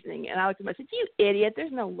poisoning, and I looked at him and I said, "You idiot,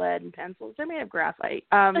 there's no lead in pencils. They're made of graphite."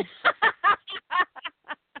 There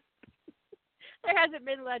hasn't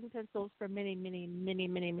been lead in pencils for many, many, many,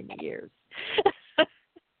 many, many years.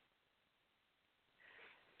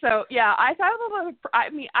 So, yeah, I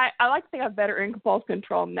like to think I have better impulse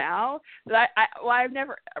control now. But I've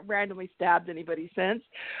never randomly stabbed anybody since.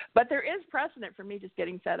 But there is precedent for me just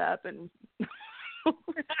getting fed up and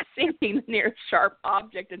sinking the nearest sharp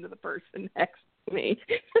object into the person next to me.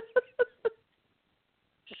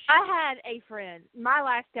 I had a friend. My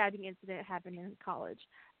last stabbing incident happened in college.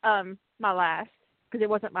 My last, because it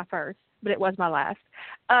wasn't my first, but it was my last.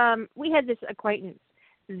 We had this acquaintance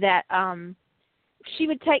that she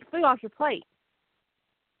would take food off your plate.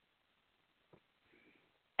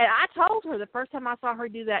 And I told her the first time I saw her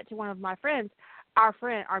do that to one of my friends, our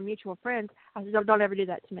mutual friends, I said, don't ever do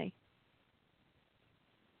that to me.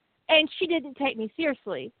 And she didn't take me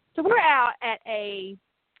seriously. So we're out at I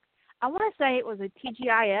want to say it was a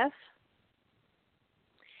TGIF,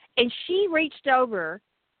 and she reached over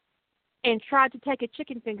and tried to take a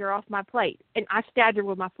chicken finger off my plate, and I stabbed her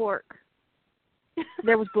with my fork.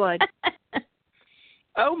 There was blood.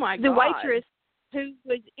 Oh, my God. The waitress, who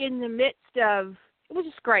was in the midst of, it was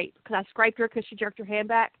a scrape, because I scraped her because she jerked her hand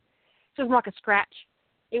back. So it was like a scratch.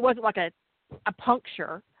 It wasn't like a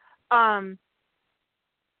puncture. The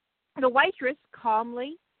waitress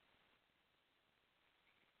calmly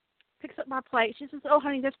picks up my plate. She says, "Oh,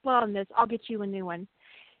 honey, there's blood on this. I'll get you a new one."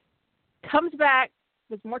 Comes back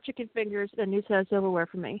with more chicken fingers and a new set of silverware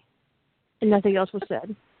for me. And nothing else was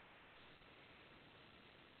said.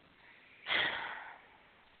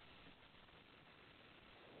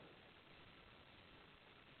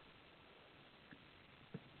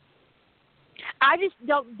 I just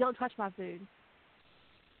don't touch my food.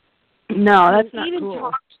 No, that's not even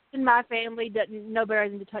cool. Even in my family doesn't know better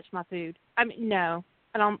than to touch my food. I mean, no,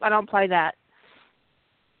 I don't play that.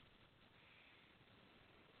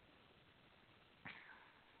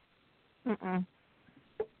 Mm-mm.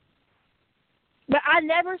 But I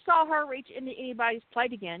never saw her reach into anybody's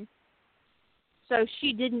plate again. So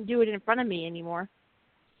she didn't do it in front of me anymore.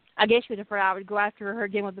 I guess she was afraid I would go after her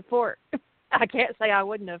again with the fork. I can't say I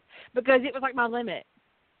wouldn't have, because it was like my limit.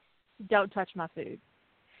 Don't touch my food.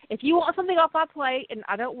 If you want something off my plate and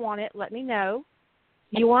I don't want it, let me know.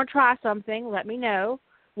 You want to try something, let me know.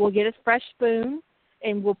 We'll get a fresh spoon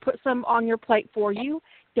and we'll put some on your plate for you.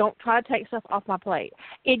 Don't try to take stuff off my plate.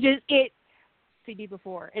 OCD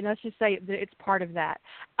before, and let's just say that it's part of that.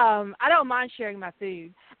 I don't mind sharing my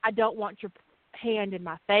food. I don't want your hand in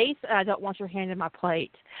my face, and I don't want your hand in my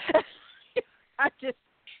plate. I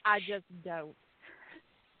just don't.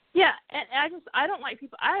 Yeah, and I don't like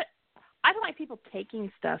people. I don't like people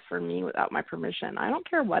taking stuff from me without my permission. I don't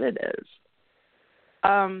care what it is.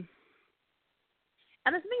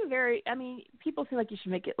 And it's being very, I mean, people feel like you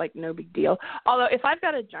should make it like no big deal. Although if I've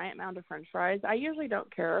got a giant mound of French fries, I usually don't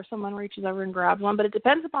care if someone reaches over and grabs one, but it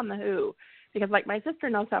depends upon the who. Because like my sister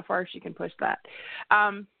knows how far she can push that.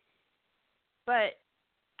 But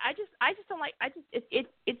I just don't like,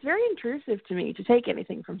 it's very intrusive to me to take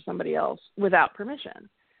anything from somebody else without permission.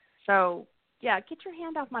 So yeah, get your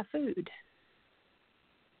hand off my food.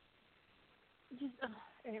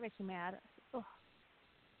 It makes me mad. Ugh.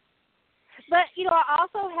 But, you know, I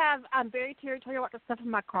also have, I'm very territorial about the stuff in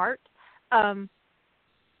my cart,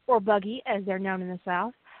 or buggy, as they're known in the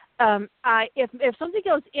South. If something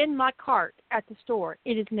goes in my cart at the store,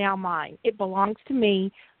 it is now mine. It belongs to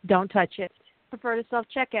me. Don't touch it. Prefer to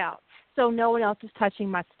self-checkout, so no one else is touching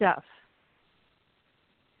my stuff.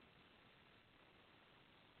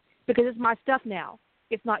 Because it's my stuff now.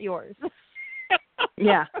 It's not yours.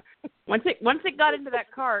 Yeah. Once it got into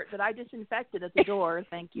that cart that I disinfected at the door,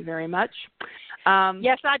 thank you very much.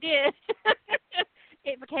 Yes, I did.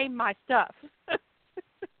 It became my stuff.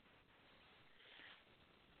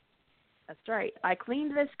 That's right. I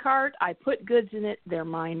cleaned this cart. I put goods in it. They're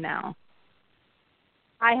mine now.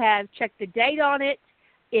 I have checked the date on it.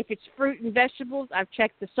 If it's fruit and vegetables, I've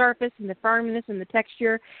checked the surface and the firmness and the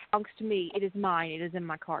texture. It belongs to me. It is mine. It is in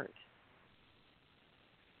my cart.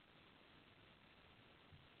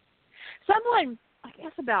 Someone, I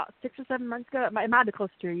guess about 6 or 7 months ago, it might be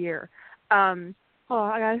close to a year. Hold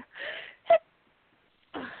on, I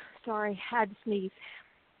got. Sorry, I had to sneeze.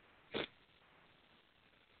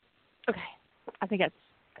 Okay, I think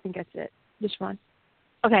that's it. Just one.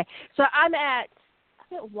 Okay, so I'm at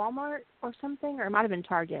Walmart or something, or it might have been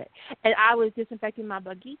Target, and I was disinfecting my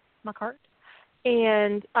cart,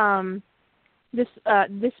 and this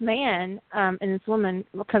man and this woman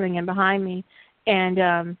were coming in behind me,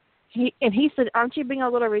 and he said, "Aren't you being a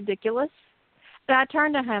little ridiculous?" And I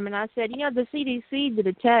turned to him and I said, "You know, the CDC did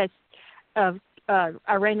a test of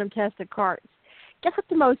a random test of carts. Guess what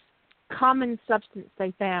the most common substance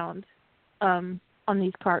they found on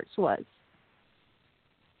these carts was?"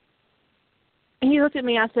 And he looked at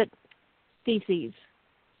me. I said, "Feces."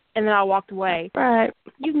 And then I walked away. Right.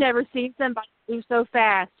 You've never seen somebody move so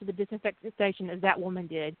fast to the disinfectant station as that woman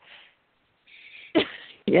did.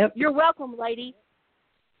 Yep. You're welcome, lady.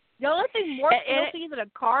 The only thing more filthy than a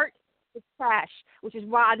cart is cash, which is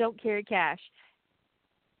why I don't carry cash.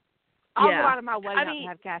 I'll go out of my way not to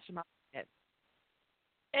have cash in my pocket.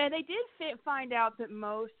 And they did find out that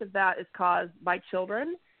most of that is caused by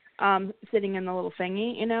children sitting in the little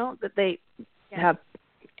thingy, you know, that they have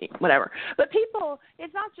whatever. But people,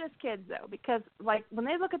 it's not just kids, though, because, like, when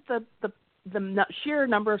they look at the sheer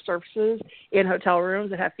number of surfaces in hotel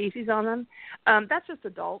rooms that have feces on them, that's just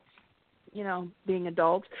adults. You know, being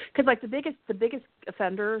adults, because like the biggest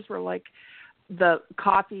offenders were like the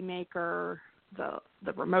coffee maker, the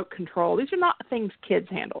remote control. These are not things kids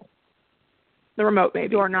handle. The remote, maybe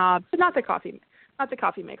doorknobs, but not the coffee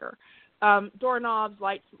maker. Doorknobs,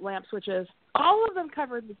 lights, lamp switches, all of them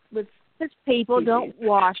covered with people don't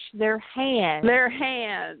wash their hands. Their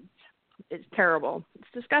hands. It's terrible. It's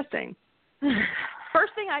disgusting.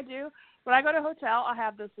 First thing I do when I go to a hotel, I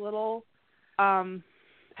have this little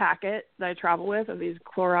packet that I travel with of these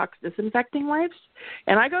Clorox disinfecting wipes,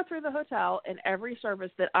 and I go through the hotel, and every surface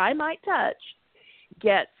that I might touch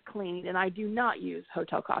gets cleaned, and I do not use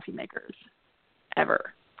hotel coffee makers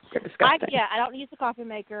ever. They're disgusting. I don't use the coffee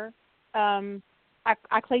maker.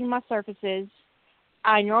 I clean my surfaces.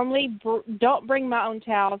 I normally don't bring my own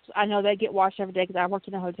towels. I know they get washed every day because I worked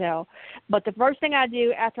in a hotel. But the first thing I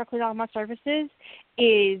do after I clean all my surfaces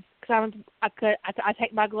is I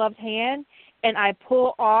take my gloved hand and I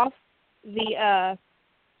pull off the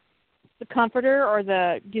comforter or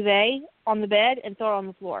the duvet on the bed and throw it on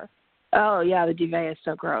the floor. Oh yeah, the duvet is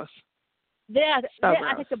so gross. Then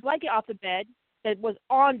I take the blanket off the bed that was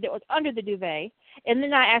under the duvet, and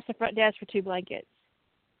then I ask the front desk for 2 blankets.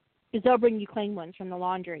 Because they'll bring you clean ones from the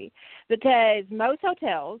laundry. Because most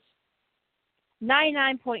hotels,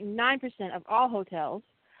 99.9% of all hotels,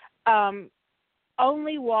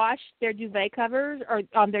 only wash their duvet covers or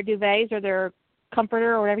their duvets or their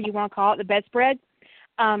comforter or whatever you want to call it, the bedspread,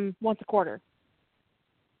 once a quarter.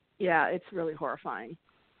 Yeah, it's really horrifying.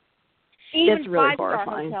 Even it's really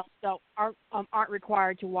horrifying. Hotels aren't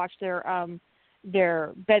required to wash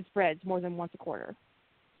their bedspreads more than once a quarter.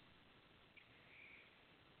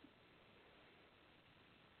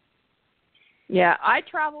 Yeah, I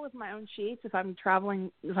travel with my own sheets if I'm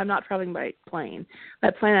not traveling by plane.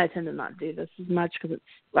 By plane, I tend to not do this as much because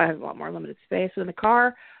I have a lot more limited space. So in the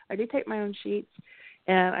car, I do take my own sheets,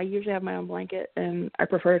 and I usually have my own blanket, and I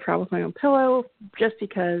prefer to travel with my own pillow just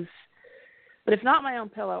because. But if not my own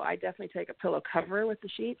pillow, I definitely take a pillow cover with the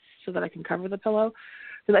sheets so that I can cover the pillow.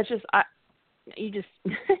 So that's just you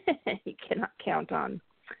cannot count on.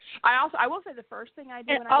 I will say the first thing I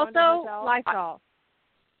do when I go into a hotel. Also, Lysol.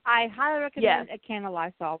 I highly recommend a can of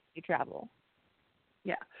Lysol when you travel.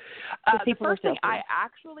 Yeah. The first thing I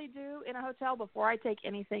actually do in a hotel before I take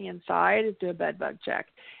anything inside is do a bed bug check.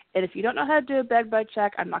 And if you don't know how to do a bed bug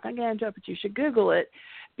check, I'm not going to get into it, but you should Google it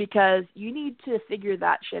because you need to figure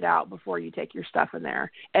that shit out before you take your stuff in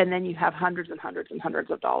there. And then you have hundreds and hundreds and hundreds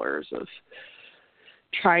of dollars of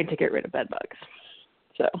trying to get rid of bed bugs.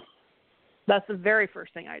 So that's the very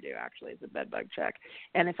first thing I do, actually, is a bed bug check.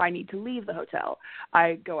 And if I need to leave the hotel,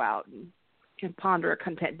 I go out and can ponder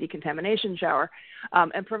a decontamination shower.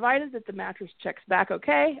 And provided that the mattress checks back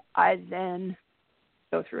okay, I then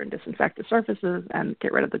go through and disinfect the surfaces and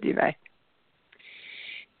get rid of the duvet.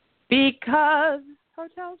 Because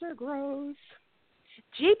hotels are gross.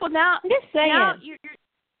 Gee, well now, I'm just saying. Now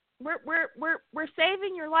we're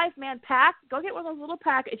saving your life, man. Go get one of those little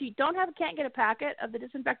packets. If you can't get a packet of the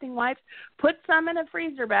disinfecting wipes, put some in a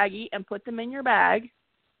freezer baggie and put them in your bag.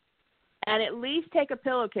 And at least take a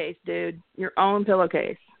pillowcase, dude. Your own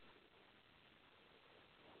pillowcase.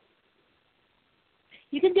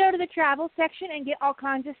 You can go to the travel section and get all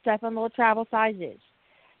kinds of stuff on little travel sizes.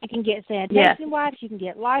 You can get sanitation wipes. You can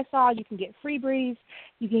get Lysol. You can get Febreze.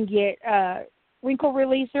 You can get wrinkle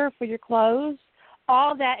releaser for your clothes.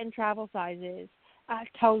 All that in travel sizes. I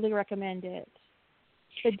totally recommend it.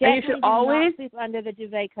 But definitely do not sleep under the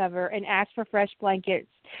duvet cover and ask for fresh blankets.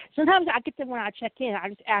 Sometimes I get them when I check in. I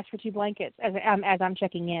just ask for 2 blankets as I'm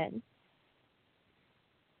checking in.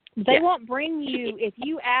 They won't bring you, if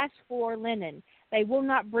you ask for linen, they will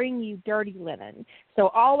not bring you dirty linen. So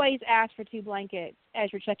always ask for 2 blankets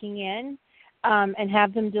as you're checking in and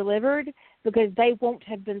have them delivered because they won't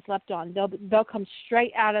have been slept on. They'll come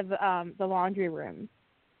straight out of the laundry room.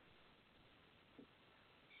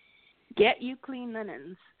 Get you clean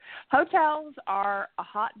linens. Hotels are a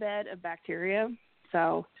hotbed of bacteria,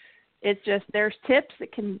 so it's just there's tips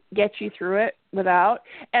that can get you through it without.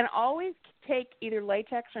 And always take either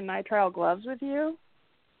latex or nitrile gloves with you,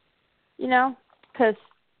 because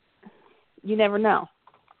you never know.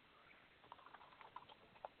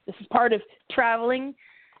 This is part of traveling.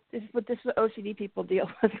 This is what OCD people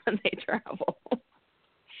deal with when they travel.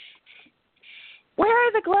 Where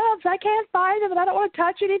are the gloves? I can't find them, and I don't want to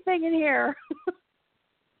touch anything in here.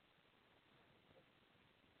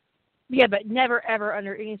 Yeah, but never, ever,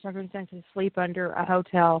 under any circumstances, sleep under a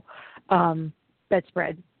hotel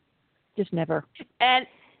bedspread. Just never. And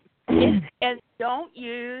don't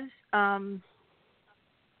use if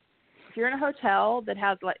you're in a hotel that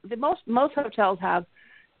has most hotels have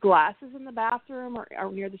glasses in the bathroom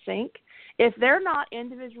or near the sink. If they're not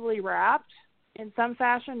individually wrapped in some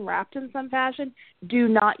fashion, do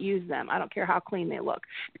not use them. I don't care how clean they look.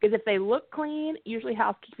 Because if they look clean, usually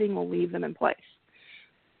housekeeping will leave them in place.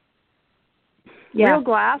 Yeah. Real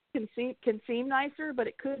glass can seem nicer, but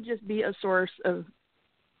it could just be a source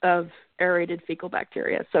of aerated fecal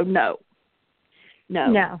bacteria. So no.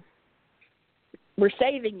 We're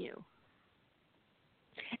saving you.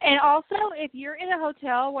 And also, if you're in a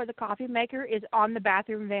hotel where the coffee maker is on the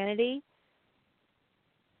bathroom vanity,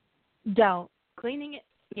 don't. Cleaning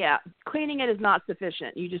it is not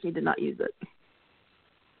sufficient. You just need to not use it.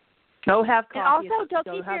 Go have coffee.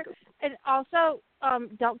 And also,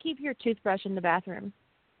 don't keep your toothbrush in the bathroom.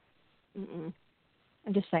 Mm-mm.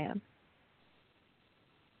 I'm just saying.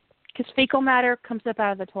 Because fecal matter comes up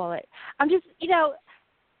out of the toilet. I'm just,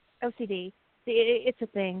 OCD. It's a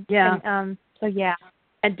thing. Yeah. And, so, yeah.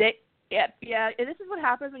 And and this is what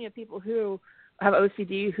happens when you have people who have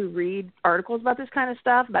OCD who read articles about this kind of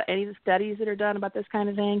stuff, about any of the studies that are done about this kind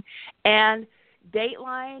of thing. And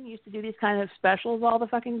Dateline used to do these kind of specials all the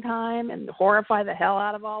fucking time and horrify the hell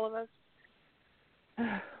out of all of us.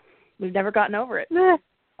 We've never gotten over it.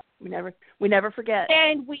 We never forget.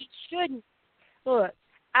 And we shouldn't. Look,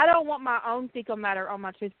 I don't want my own fecal matter on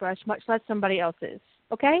my toothbrush, much less somebody else's.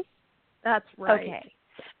 Okay? That's right.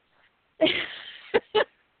 Okay.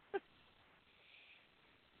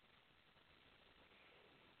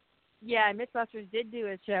 Yeah, Mythbusters did do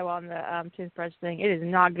a show on the toothbrush thing. It is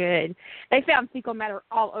not good. They found fecal matter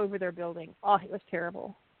all over their building. Oh, it was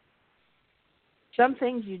terrible. Some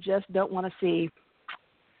things you just don't want to see.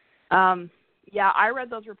 Yeah, I read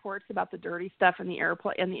those reports about the dirty stuff in the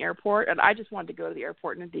airport, and I just wanted to go to the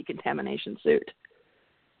airport in a decontamination suit.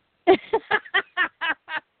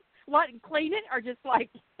 What, clean it or just like?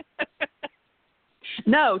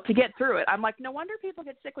 No, to get through it. I'm like, no wonder people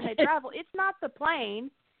get sick when they travel. It's not the plane,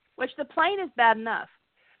 which the plane is bad enough.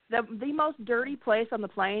 The most dirty place on the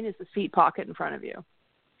plane is the seat pocket in front of you.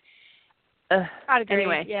 I'd agree.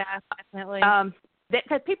 Anyway, Yeah, definitely.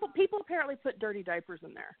 Because people apparently put dirty diapers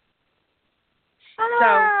in there.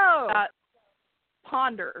 Oh. So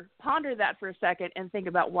ponder that for a second and think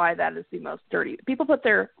about why that is the most dirty. People put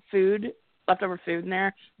their leftover food in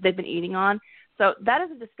there they've been eating on. So that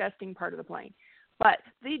is a disgusting part of the plane. But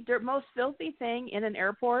the most filthy thing in an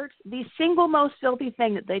airport, the single most filthy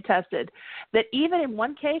thing that they tested, that even in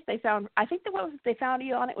one case they found, I think that what they found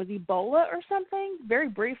on it was Ebola or something, very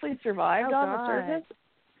briefly survived on the surface.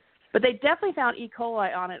 But they definitely found E.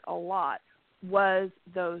 coli on it a lot, was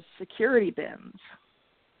those security bins.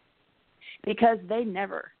 Because they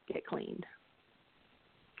never get cleaned.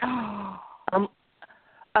 Oh.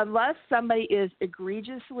 Unless somebody is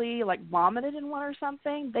egregiously like vomited in one or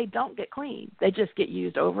something, they don't get cleaned. They just get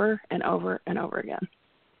used over and over and over again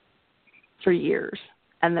for years,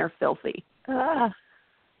 and they're filthy. Like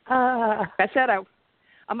I said,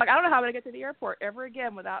 I'm like, I don't know how I'm going to get to the airport ever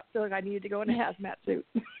again without feeling I needed to go in a hazmat suit.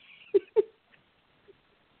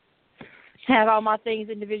 Have all my things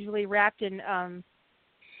individually wrapped in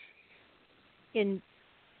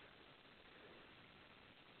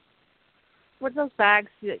what's those bags?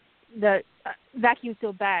 The vacuum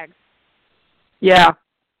sealed bags. Yeah.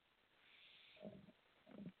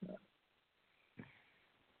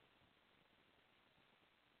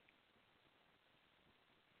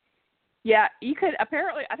 Yeah, you could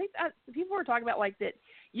apparently. I think that people were talking about like that.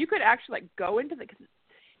 You could actually like go into the.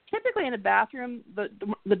 Typically in a bathroom,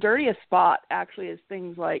 the dirtiest spot actually is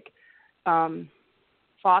things like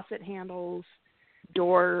faucet handles,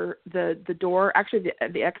 the door, actually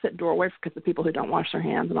the exit doorway, because the people who don't wash their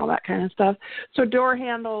hands and all that kind of stuff. So door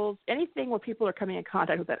handles, anything where people are coming in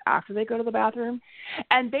contact with it after they go to the bathroom.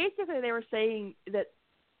 And basically they were saying that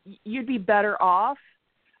you'd be better off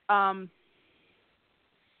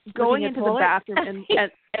going into the bathroom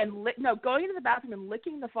going into the bathroom and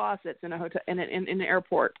licking the faucets in a hotel in an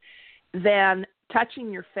airport than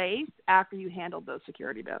touching your face after you handled those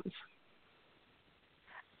security bins.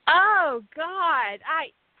 Oh God!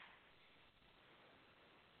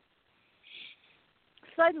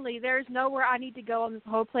 Suddenly there's nowhere I need to go on this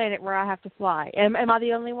whole planet where I have to fly. Am I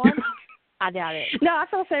the only one? I doubt it. No, I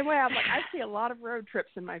feel the same way. I'm like, I see a lot of road trips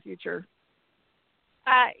in my future.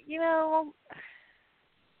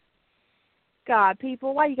 God,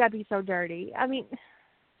 people, why you gotta be so dirty? I mean,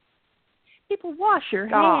 people, wash your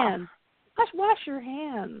hands. Just wash your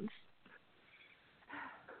hands.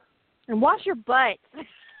 And wash your butt.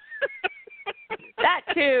 That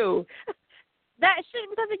too. That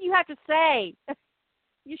shouldn't be something you have to say.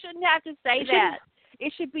 You shouldn't have to say that.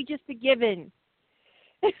 It should be just a given.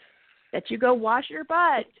 That you go wash your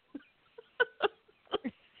butt.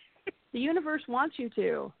 The universe wants you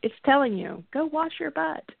to. It's telling you, go wash your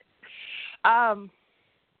butt.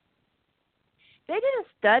 They did a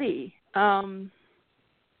study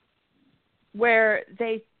where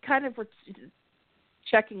they kind of were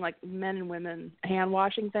checking like men and women hand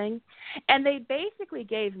washing thing, and they basically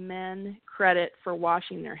gave men credit for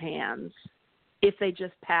washing their hands if they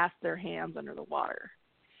just passed their hands under the water.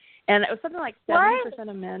 And it was something like 70%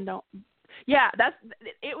 of men don't. Yeah,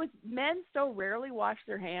 it was men so rarely wash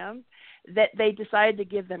their hands that they decided to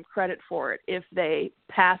give them credit for it if they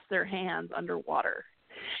pass their hands underwater.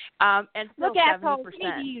 And still look, assholes, you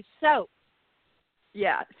need to use soap.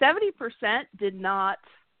 Yeah, 70% did not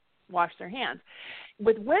wash their hands.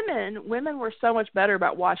 With women were so much better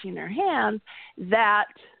about washing their hands that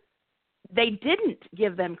they didn't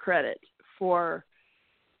give them credit for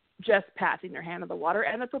just passing their hand in the water,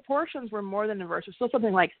 and the proportions were more than inverse. It was still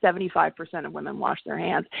something like 75% of women washed their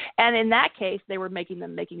hands, and in that case, they were making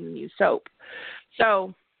them use soap.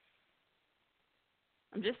 So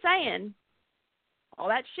I'm just saying, all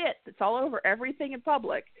that shit that's all over everything in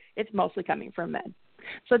public, it's mostly coming from men.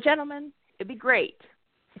 So, gentlemen, it'd be great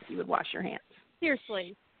if you would wash your hands.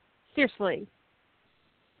 Seriously.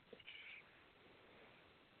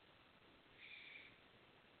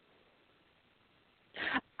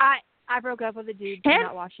 I broke up with a dude for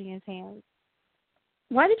not washing his hands.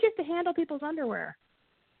 Why did you have to handle people's underwear?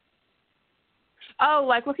 Oh,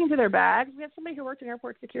 like looking through their bags? We had somebody who worked in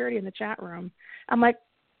airport security in the chat room. I'm like,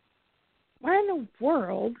 why in the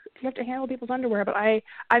world do you have to handle people's underwear? But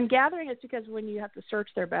I'm gathering it's because when you have to search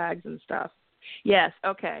their bags and stuff. Yes,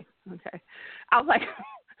 okay. I was like,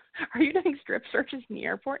 Are you doing strip searches in the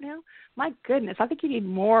airport now? My goodness, I think you need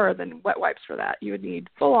more than wet wipes for that. You would need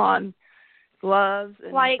full-on gloves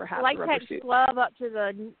and perhaps a rubber suit. Glove up to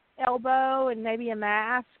the elbow and maybe a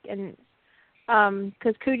mask, and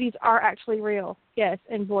because cooties are actually real, yes,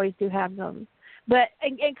 and boys do have them. But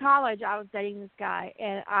in college, I was dating this guy,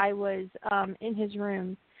 and I was in his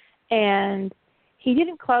room, and he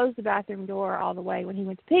didn't close the bathroom door all the way when he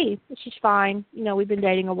went to pee, which is fine. You know, we've been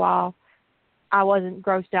dating a while. I wasn't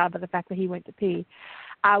grossed out by the fact that he went to pee.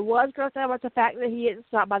 I was grossed out about the fact that he didn't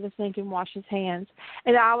stop by the sink and wash his hands.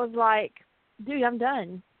 And I was like, dude, I'm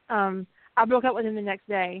done. I broke up with him the next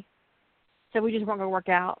day, so we just weren't going to work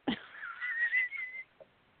out.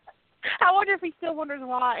 I wonder if he still wonders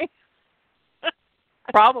why.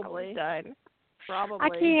 Probably. Done. Probably. I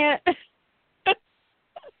can't.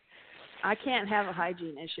 I can't have a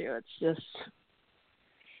hygiene issue. It's just,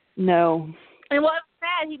 no. And what was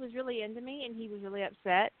sad, he was really into me, and he was really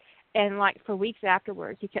upset. And, like, for weeks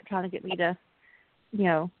afterwards, he kept trying to get me to, you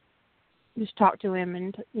know, just talk to him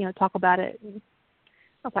and, you know, talk about it. And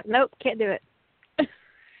I was like, nope, can't do it.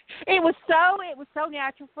 It was so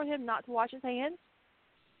natural for him not to wash his hands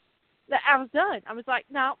that I was done. I was like,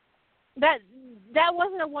 no, that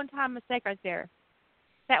wasn't a one-time mistake right there.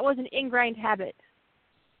 That was an ingrained habit.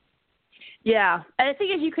 Yeah, and the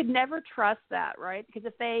thing is, you could never trust that, right? Because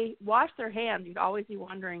if they wash their hands, you'd always be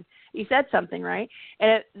wondering. You said something, right?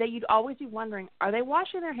 And that you'd always be wondering, are they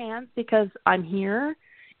washing their hands because I'm here?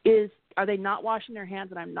 Are they not washing their hands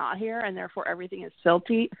and I'm not here, and therefore everything is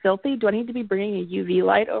filthy? Do I need to be bringing a UV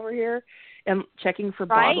light over here and checking for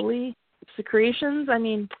bodily secretions? I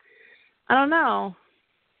mean, I don't know.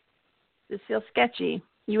 This feels sketchy.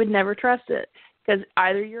 You would never trust it because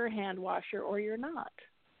either you're a hand washer or you're not.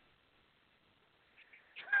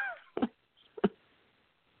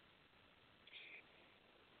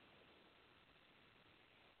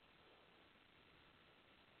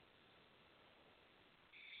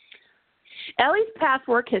 Ellie's past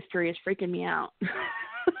work history is freaking me out.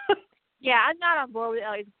 Yeah, I'm not on board with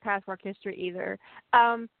Ellie's past work history either.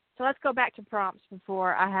 So let's go back to prompts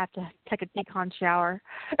before I have to take a decon shower.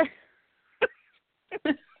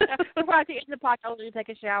 Before I have to get in the pot, I'll just take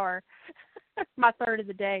a shower. My third of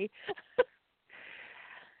the day.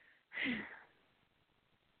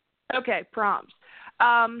 Okay, prompts.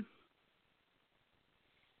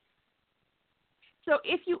 So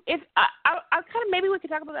I kind of, maybe we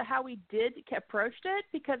could talk about how we approached it,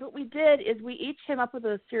 because what we did is we each came up with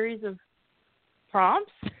a series of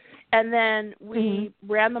prompts, and then we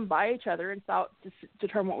ran them by each other and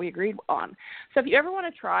determine what we agreed on. So if you ever want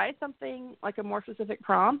to try something like a more specific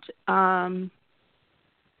prompt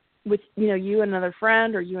with, you know, you and another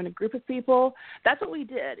friend or you and a group of people, that's what we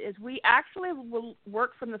did. Is we actually will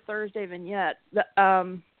work from the Thursday vignette.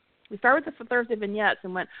 We started with the Thursday vignettes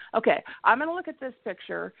and went, okay, I'm going to look at this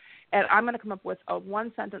picture, and I'm going to come up with a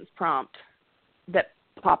one-sentence prompt that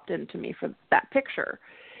popped into me for that picture.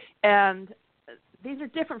 And these are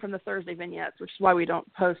different from the Thursday vignettes, which is why we don't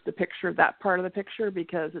post a picture of that part of the picture,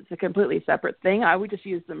 because it's a completely separate thing. I would just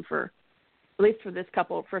use them for, at least for this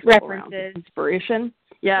first couple rounds, of inspiration.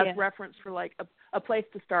 Yeah, it's reference for like a place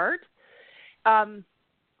to start. And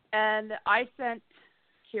I sent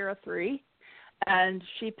Kira 3. And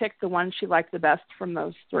she picked the one she liked the best from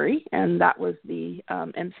those 3, and that was the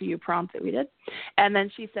MCU prompt that we did. And then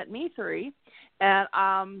she sent me 3, and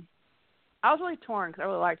I was really torn because I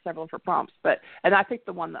really liked several of her prompts, and I picked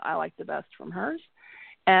the one that I liked the best from hers,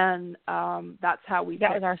 and that's how we.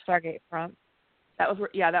 That was our Stargate prompt. That was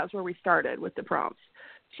where we started with the prompts.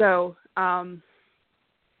 So some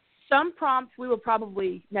prompts we will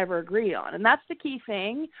probably never agree on, and that's the key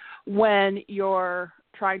thing when you're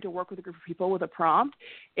trying to work with a group of people with a prompt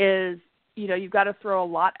is, you know, you've got to throw a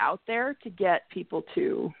lot out there to get people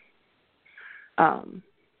to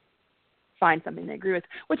find something they agree with,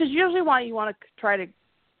 which is usually why you want to try to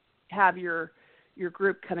have your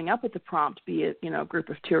group coming up with the prompt be a, you know, group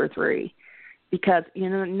of 2 or 3, because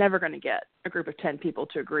you're never going to get a group of 10 people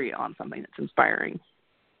to agree on something that's inspiring.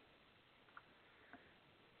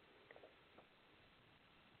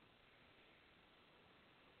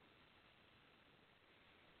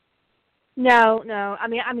 No. I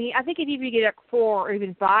mean, I think if you get 4 or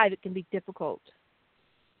even 5, it can be difficult.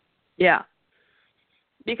 Yeah.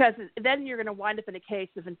 Because then you're going to wind up in a case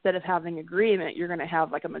of, instead of having agreement, you're going to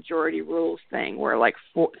have like a majority rules thing where like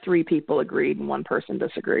 3 people agreed and 1 person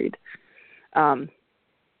disagreed. So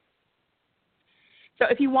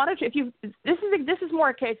if you wanted to, this is more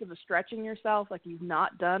a case of stretching yourself, like you've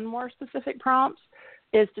not done more specific prompts,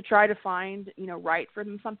 is to try to find, you know, write for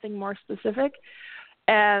them something more specific.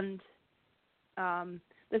 And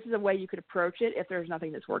this is a way you could approach it if there's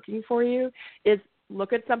nothing that's working for you, is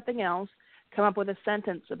look at something else, come up with a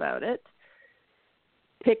sentence about it,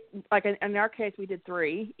 pick, like in our case, we did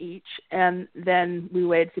 3 each, and then we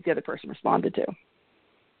waited to see if the other person responded to.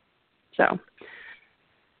 So.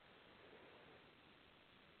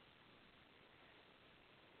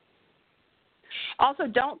 Also,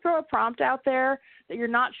 don't throw a prompt out there that you're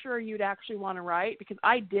not sure you'd actually want to write, because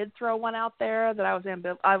I did throw one out there that I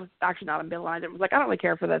was actually not ambivalent. It was like, I don't really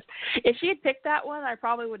care for this. If she had picked that one, I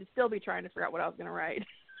probably would still be trying to figure out what I was going to write.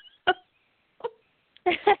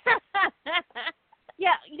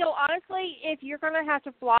 Yeah, honestly, if you're going to have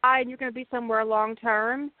to fly and you're going to be somewhere long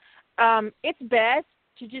term, it's best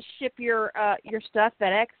to just ship your stuff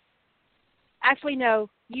FedEx. Actually, no,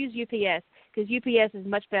 use UPS, because UPS is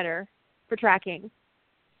much better for tracking.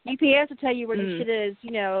 UPS will tell you where the shit is,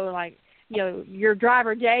 your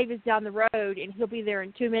driver Dave is down the road and he'll be there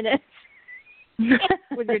in 2 minutes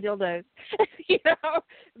with your dildos.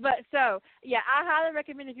 But so, yeah, I highly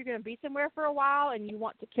recommend if you're going to be somewhere for a while and you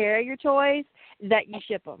want to carry your toys, that you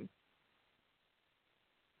ship them.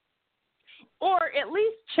 Or at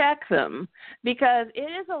least check them, because it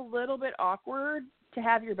is a little bit awkward to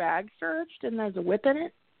have your bag searched and there's a whip in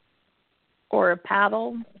it, or a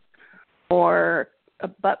paddle, or a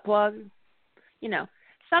butt plug.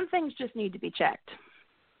 Some things just need to be checked.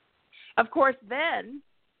 Of course, then,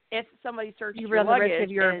 if somebody searches your luggage, the risk of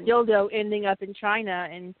your dildo ending up in China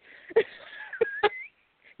and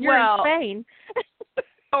you're in Spain.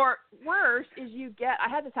 Or worse is I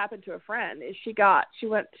had this happen to a friend. Is she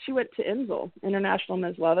went to IMSL, International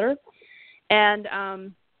Men's Leather, and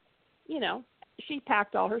she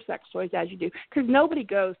packed all her sex toys, as you do, because nobody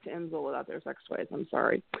goes to IMSL without their sex toys. I'm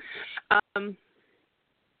sorry.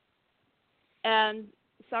 And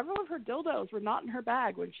several of her dildos were not in her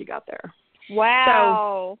bag when she got there.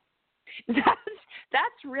 Wow. So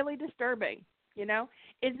that's really disturbing. Is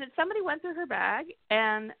that somebody went through her bag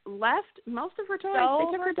and left most of her toys.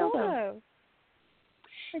 They took her dildo.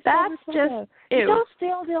 That's just ew. You don't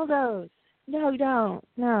steal dildos. No, you don't.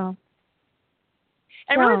 No.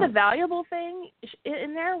 And really the valuable thing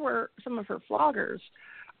in there were some of her floggers.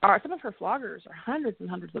 Some of her floggers are hundreds and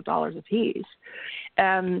hundreds of dollars a piece.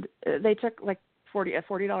 And they took like a $40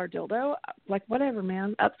 dildo. Like, whatever,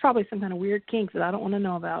 man. That's probably some kind of weird kink that I don't want to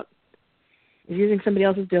know about. Using somebody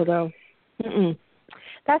else's dildo. Mm-mm.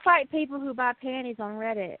 That's like people who buy panties on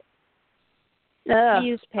Reddit.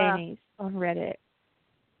 Used panties on Reddit.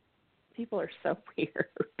 People are so weird.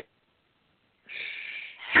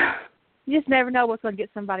 You just never know what's going to get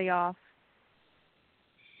somebody off.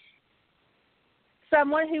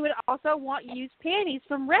 Someone who would also want used panties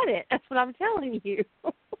from Reddit. That's what I'm telling you.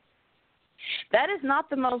 That is not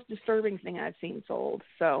the most disturbing thing I've seen sold.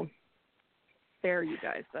 So, there you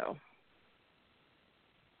guys, though.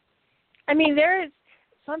 I mean, there is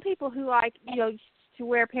some people who like, to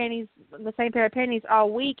wear panties, the same pair of panties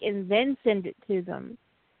all week and then send it to them.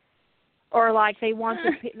 Or like they want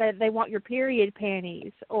your period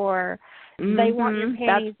panties, or they want your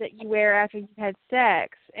panties that you wear after you've had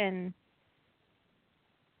sex. And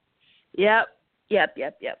Yep.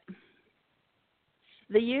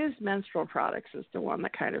 The used menstrual products is the one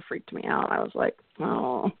that kind of freaked me out. I was like,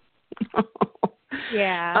 oh.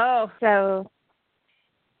 Yeah. Oh. So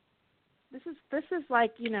this is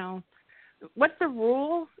like, what's the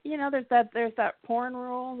rule? There's that porn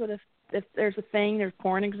rule that if there's a thing, there's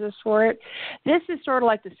porn exists for it. This is sort of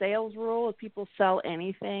like the sales rule. If people sell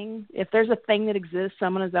anything, if there's a thing that exists,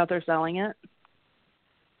 someone is out there selling it.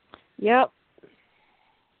 Yep.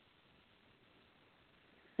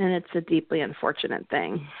 And it's a deeply unfortunate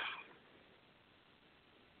thing.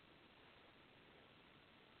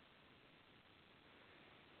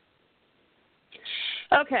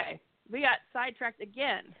 Okay, we got sidetracked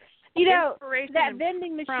again. That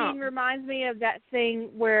vending machine reminds me of that thing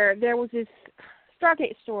where there was this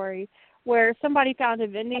Stargate story where somebody found a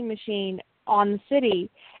vending machine on the city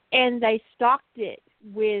and they stocked it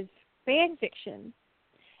with fan fiction.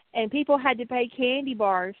 And people had to pay candy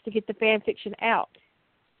bars to get the fan fiction out.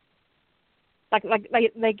 Like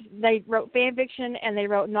they wrote fan fiction and they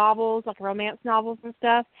wrote novels, like romance novels and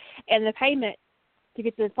stuff, and the payment to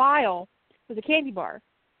get the file was a candy bar.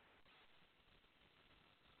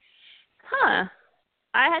 Huh.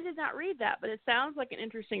 I did not read that, but it sounds like an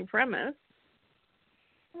interesting premise.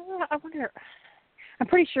 I wonder. I'm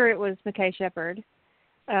pretty sure it was McKay Shepard.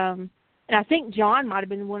 And I think John might have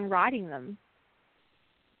been the one writing them.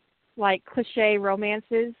 Like cliche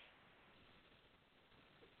romances.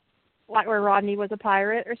 Like where Rodney was a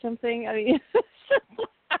pirate or something. I mean,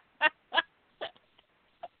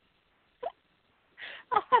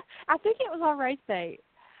 I think it was on Race Bait.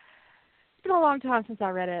 been a long time since I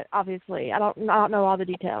read it. Obviously, I don't know all the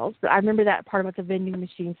details, but I remember that part about the vending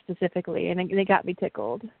machine specifically, and it got me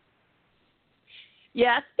tickled.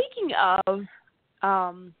 Yeah. Speaking of,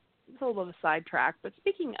 it's a little bit of a sidetrack, but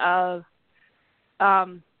speaking of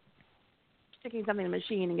sticking something in the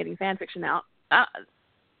machine and getting fan fiction out,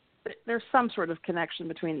 there's some sort of connection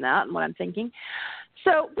between that and what I'm thinking.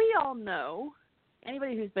 So we all know,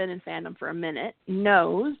 anybody who's been in fandom for a minute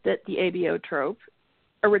knows that the ABO trope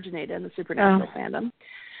originated in the supernatural fandom.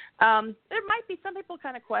 There might be some people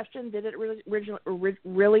kind of question, did it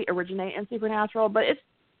really originate in supernatural? But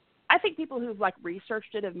I think people who've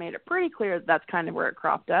researched it have made it pretty clear that that's kind of where it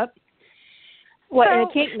cropped up. What, in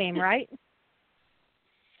a kink meme, right?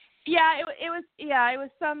 Yeah, it was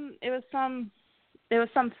some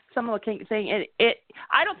little kink thing.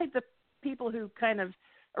 I don't think the people who kind of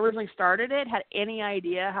originally started it had any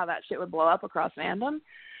idea how that shit would blow up across fandom.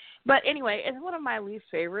 But anyway, it's one of my least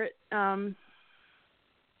favorite popular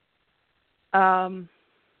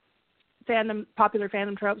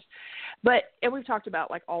fandom tropes. And we've talked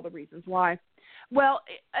about all the reasons why. Well,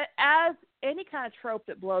 as any kind of trope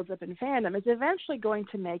that blows up in fandom is eventually going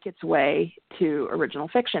to make its way to original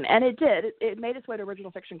fiction. And it did. It made its way to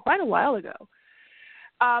original fiction quite a while ago.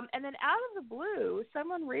 And then out of the blue,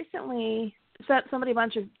 someone recently sent somebody a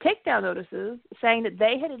bunch of takedown notices saying that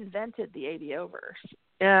they had invented the ABO-verse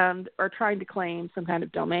and are trying to claim some kind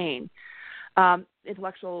of domain,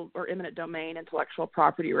 intellectual or eminent domain, intellectual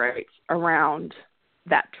property rights around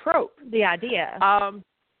that trope. The idea.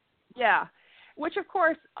 Yeah. Which, of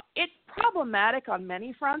course, it's problematic on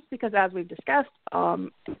many fronts because, as we've discussed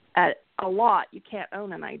at a lot, you can't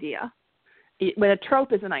own an idea. When a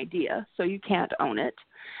trope is an idea, so you can't own it.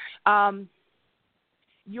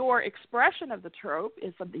 Your expression of the trope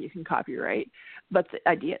is something you can copyright, but the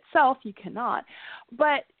idea itself you cannot.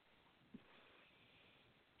 But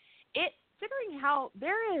considering how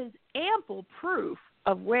there is ample proof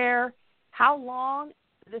of how long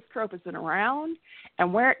this trope has been around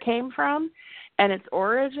and where it came from and its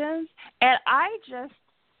origins, and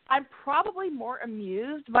I'm probably more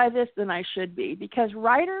amused by this than I should be, because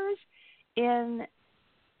writers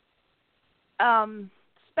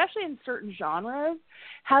especially in certain genres,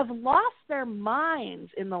 have lost their minds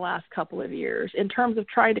in the last couple of years in terms of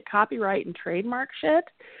trying to copyright and trademark shit.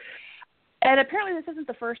 And apparently this isn't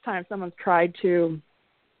the first time someone's tried to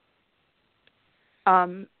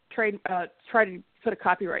try to put a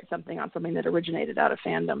copyright something on something that originated out of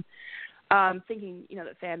fandom, thinking,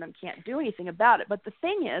 that fandom can't do anything about it. But the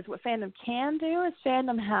thing is, what fandom can do is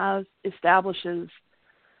fandom establishes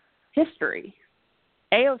history.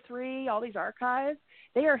 AO3, all these archives,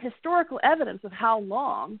 they are historical evidence of how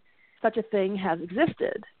long such a thing has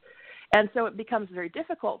existed. And so it becomes very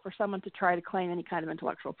difficult for someone to try to claim any kind of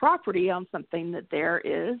intellectual property on something that there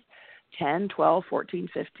is 10, 12, 14,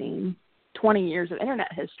 15, 20 years of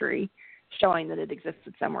internet history showing that it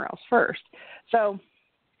existed somewhere else first. So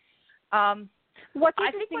what's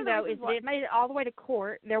interesting, though, is that it made it all the way to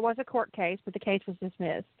court. There was a court case, but the case was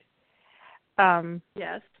dismissed.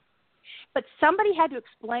 Yes. But somebody had to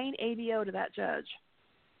explain ABO to that judge.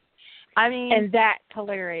 I mean, and that's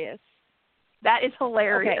hilarious. That is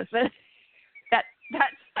hilarious. Okay. That's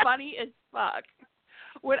funny as fuck.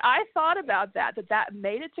 When I thought about that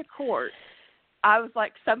made it to court, I was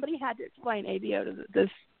like, somebody had to explain ABO to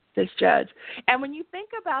this judge. And when you think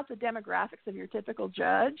about the demographics of your typical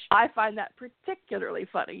judge, I find that particularly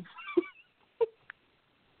funny.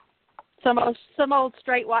 Some old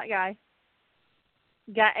straight white guy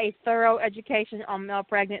got a thorough education on male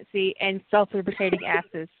pregnancy and self-lubricating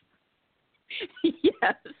asses.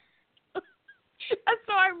 Yes. And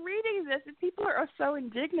so I'm reading this, and people are so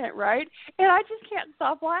indignant, right? And I just can't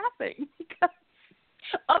stop laughing because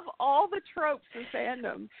of all the tropes of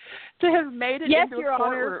fandom to have made it into a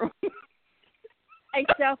courtroom. A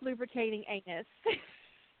self-lubricating anus.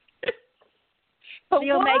 But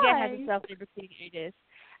the Omega has a self-lubricating anus.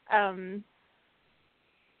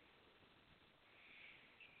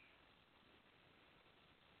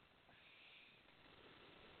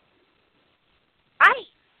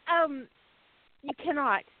 You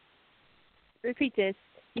cannot, repeat this,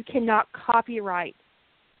 you cannot copyright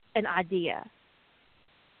an idea.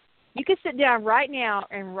 You can sit down right now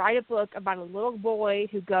and write a book about a little boy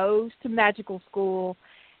who goes to magical school,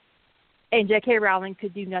 and J.K. Rowling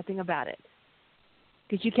could do nothing about it.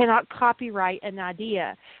 Because you cannot copyright an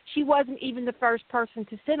idea. She wasn't even the first person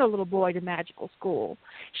to send a little boy to magical school.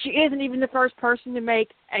 She isn't even the first person to make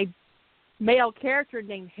a male character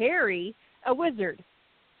named Harry a wizard.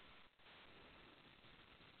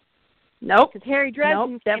 Nope. Because Harry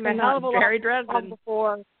Dresden came a hell of a long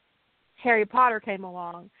before Harry Potter came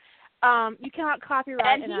along. You cannot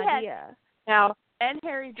copyright an idea. Now, and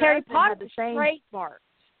Harry Potter had the same trademark.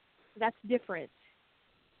 That's different.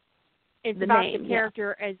 It's the about name, the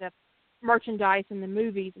character as a merchandise in the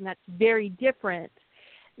movies, and that's very different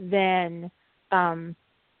than. Oh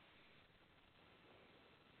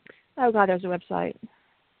God, there's a website.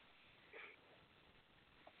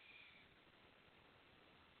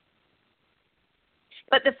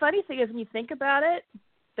 But the funny thing is, when you think about it,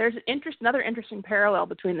 there's another interesting parallel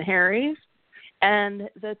between the Harrys and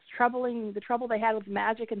the trouble they had with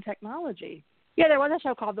magic and technology. Yeah, there was a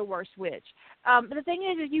show called The Worst Witch. But the thing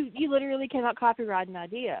is you literally cannot copyright an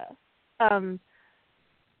idea. And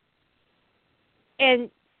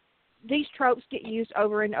these tropes get used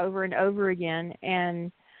over and over and over again,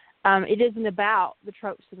 and it isn't about the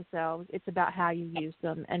tropes themselves. It's about how you use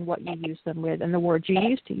them and what you use them with and the words you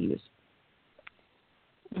use to use.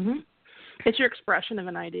 Mm-hmm. It's your expression of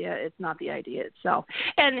an idea. It's not the idea itself.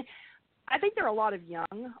 And I think there are a lot of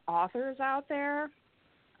young authors out there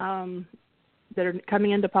that are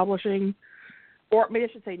coming into publishing, or maybe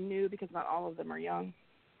I should say new because not all of them are young,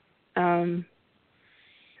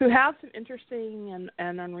 who have some interesting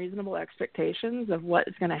and unreasonable expectations of what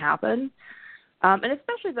is going to happen. And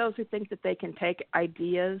especially those who think that they can take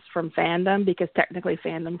ideas from fandom, because technically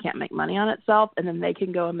fandom can't make money on itself, and then they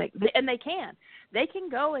can go and they can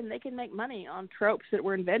go and they can make money on tropes that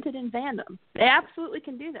were invented in fandom. They absolutely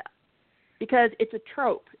can do that, because it's a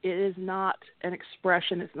trope. It is not an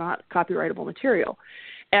expression. It's not copyrightable material.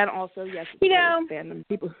 And also, yes, it's fandom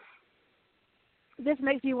people. This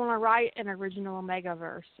makes me want to write an original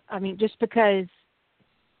Omegaverse. I mean, just because.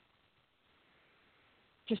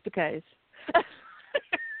 Just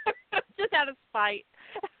out of spite.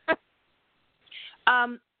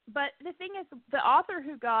 But the thing is, the author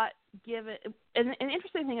who got given, and an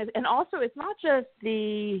interesting thing is, and also it's not just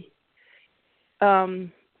the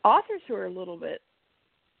authors who are a little bit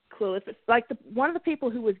clueless. It's like one of the people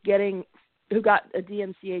who got a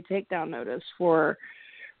DMCA takedown notice for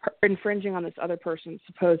infringing on this other person's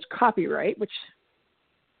supposed copyright, which,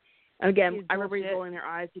 again, everybody's rolling their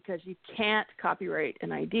eyes because you can't copyright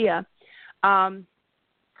an idea.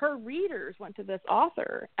 Her readers went to this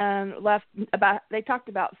author and they talked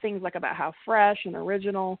about things like about how fresh and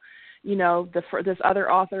original, this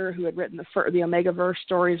other author who had written the Omegaverse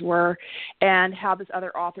stories were, and how this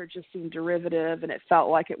other author just seemed derivative and it felt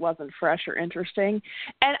like it wasn't fresh or interesting.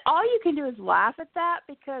 And all you can do is laugh at that,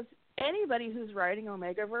 because anybody who's writing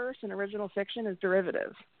Omegaverse and original fiction is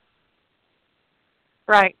derivative.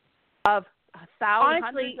 Right. Of Honestly,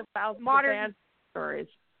 hundreds of thousands of fan stories.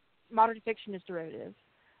 Modern fiction is derivative.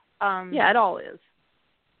 Yeah, it all is.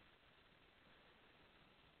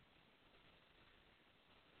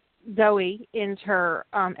 Zoe ends her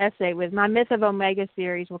essay with, "My Myth of Omega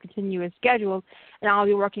series will continue as scheduled, and I'll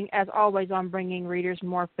be working, as always, on bringing readers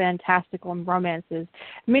more fantastical romances,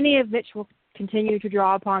 many of which will continue to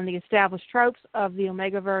draw upon the established tropes of the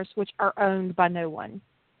Omegaverse, which are owned by no one."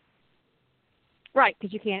 Right,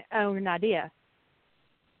 because you can't own an idea.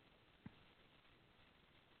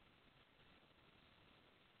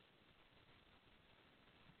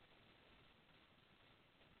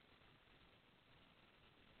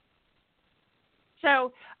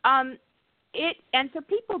 So, so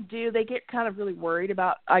people they get kind of really worried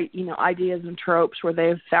about, ideas and tropes where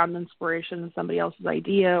they've found inspiration in somebody else's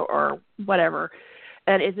idea or whatever.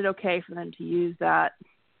 And is it okay for them to use that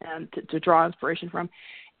and to draw inspiration from?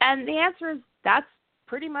 And the answer is that's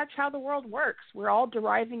pretty much how the world works. We're all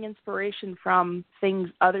deriving inspiration from things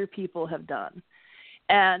other people have done.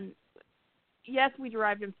 And yes, we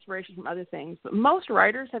derive inspiration from other things, but most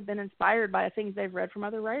writers have been inspired by things they've read from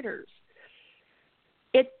other writers.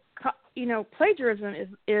 Plagiarism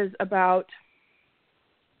is about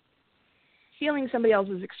stealing somebody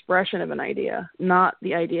else's expression of an idea, not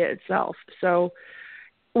the idea itself. So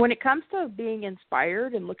when it comes to being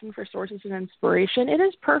inspired and looking for sources of inspiration, it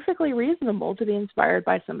is perfectly reasonable to be inspired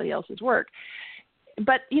by somebody else's work.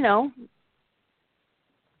 But,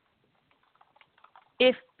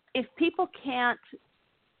 if people can't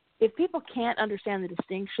understand the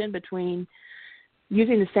distinction between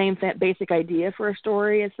using the same basic idea for a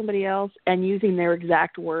story as somebody else and using their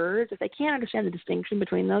exact words, if they can't understand the distinction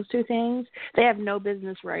between those two things, they have no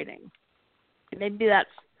business writing. Maybe that's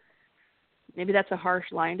a harsh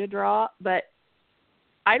line to draw, but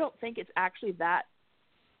I don't think it's actually that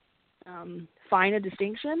fine a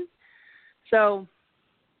distinction. So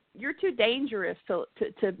you're too dangerous to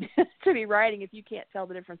be writing if you can't tell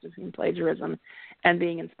the difference between plagiarism and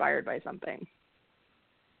being inspired by something.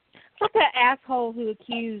 It's like that asshole who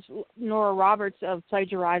accused Nora Roberts of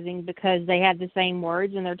plagiarizing because they had the same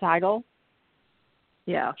words in their title.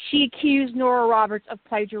 Yeah. She accused Nora Roberts of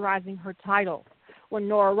plagiarizing her title when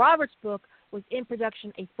Nora Roberts' book was in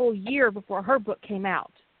production a full year before her book came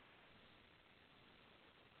out.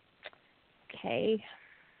 Okay.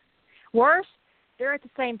 Worse, they're at the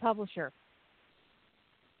same publisher.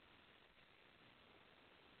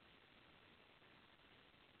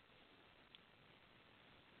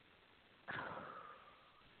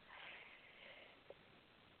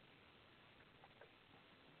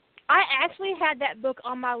 I actually had that book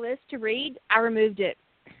on my list to read. I removed it.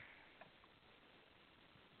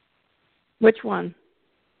 Which one?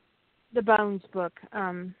 The Bones book.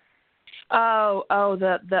 The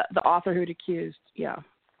author who'd accused. Yeah.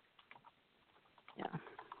 Yeah.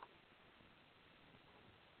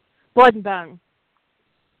 Blood and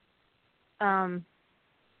Bone.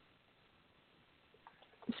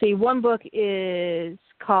 See, one book is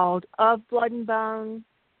called Of Blood and Bone.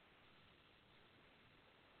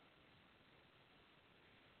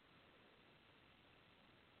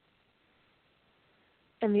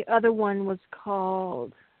 And the other one was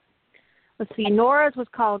called, let's see, Nora's was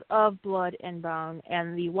called Of Blood and Bone,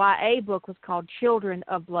 and the YA book was called Children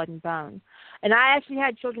of Blood and Bone. And I actually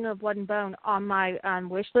had Children of Blood and Bone on my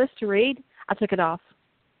wish list to read. I took it off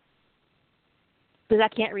because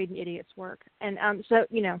I can't read an idiot's work. And so,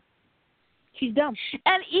 you know, she's dumb.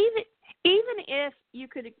 And even if you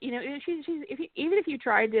could, you know, even if you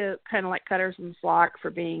tried to kind of like cut her some slack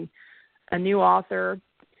for being a new author,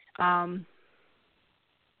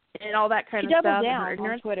 and all that kind of stuff. She doubled down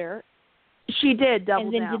on Twitter. She did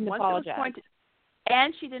double down. And then didn't apologize.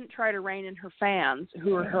 And she didn't try to rein in her fans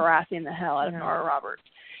who were harassing the hell out of Nora Roberts.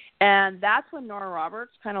 And that's when Nora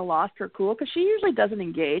Roberts kind of lost her cool, because she usually doesn't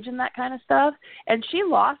engage in that kind of stuff. And she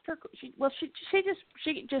lost her. She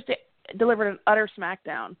just delivered an utter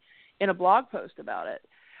smackdown in a blog post about it.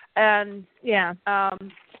 And yeah.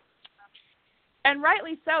 And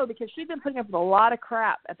rightly so, because she'd been putting up with a lot of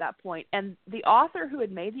crap at that point. And the author who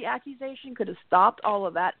had made the accusation could have stopped all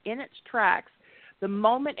of that in its tracks the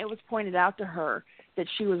moment it was pointed out to her that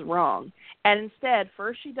she was wrong. And instead,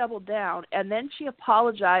 first she doubled down, and then she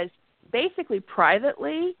apologized basically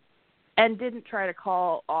privately and didn't try to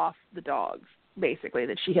call off the dogs, basically,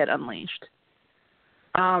 that she had unleashed.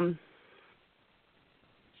 And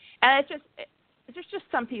it's just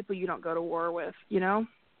some people you don't go to war with, you know?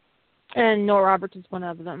 And Nora Roberts is one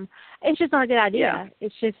of them. It's just not a good idea. Yeah.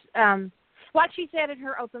 It's just, what she said in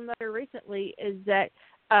her open letter recently is that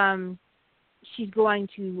she's going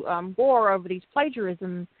to war over these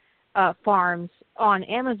plagiarism farms on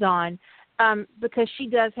Amazon because she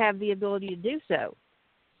does have the ability to do so.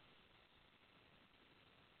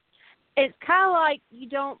 It's kind of like you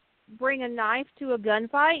don't bring a knife to a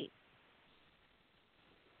gunfight.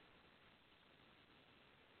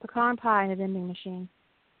 Pecan pie in a vending machine.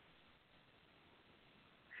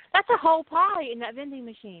 That's a whole pie in that vending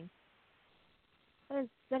machine.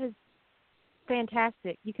 That is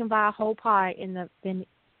fantastic. You can buy a whole pie in the vending.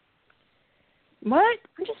 What?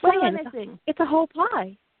 I'm just what saying. Am I missing? It's a whole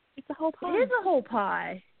pie. It's a whole pie. It is a whole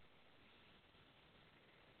pie.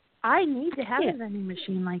 I need to have a vending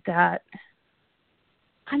machine like that.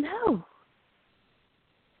 I know.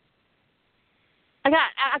 I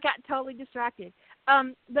got totally distracted.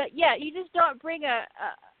 But yeah, you just don't bring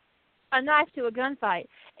a knife to a gunfight.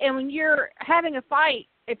 And when you're having a fight,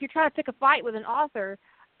 if you're trying to pick a fight with an author,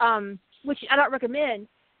 which I don't recommend,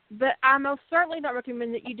 but I most certainly don't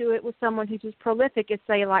recommend that you do it with someone who's as prolific as,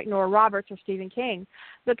 say, like Nora Roberts or Stephen King,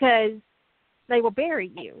 because they will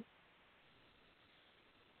bury you.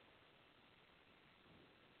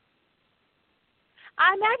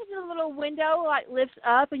 I imagine the little window like lifts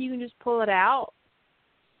up and you can just pull it out.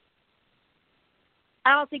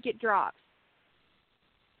 I don't think it drops.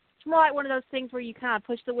 It's more like one of those things where you kind of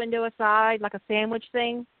push the window aside, like a sandwich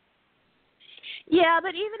thing. Yeah,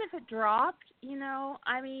 but even if it dropped, you know,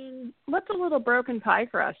 I mean, what's a little broken pie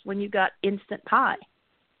for us when you've got instant pie?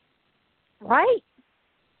 Right?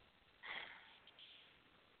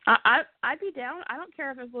 I'd be down. I don't care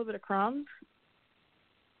if there's a little bit of crumbs.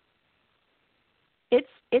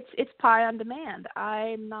 It's pie on demand.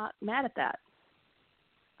 I'm not mad at that.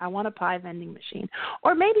 I want a pie vending machine.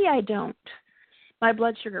 Or maybe I don't. My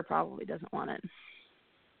blood sugar probably doesn't want it.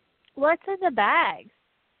 What's in the bag?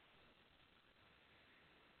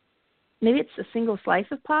 Maybe it's a single slice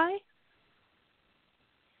of pie?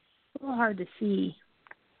 A little hard to see.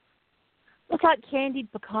 Looks like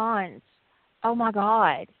candied pecans. Oh, my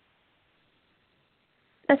God.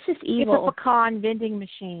 That's just evil. It's a pecan vending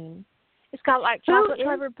machine. It's got, like,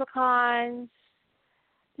 chocolate-covered pecans.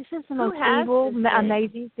 This is the most evil,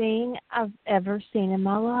 amazing thing I've ever seen in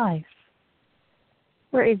my life.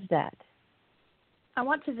 Where is that? I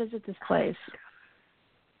want to visit this place.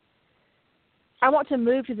 I want to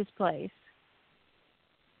move to this place.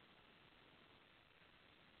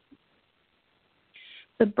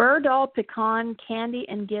 The Burdoll Pecan Candy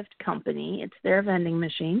and Gift Company. It's their vending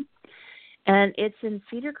machine. And it's in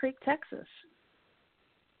Cedar Creek, Texas.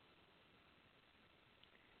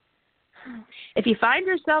 If you find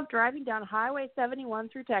yourself driving down Highway 71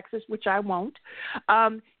 through Texas, which I won't,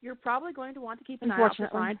 you're probably going to want to keep an eye out for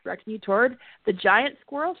signs directing you toward the giant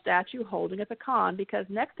squirrel statue holding a pecan, because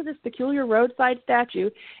next to this peculiar roadside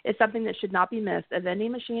statue is something that should not be missed, a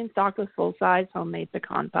vending machine stocked with full-size homemade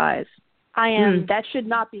pecan pies. I am that should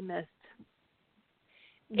not be missed.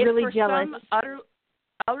 Really if for jealous. Some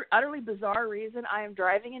utterly bizarre reason I am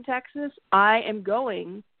driving in Texas, I am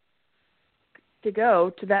going to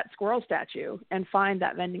go to that squirrel statue and find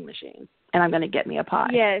that vending machine, and I'm going to get me a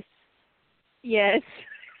pie. Yes.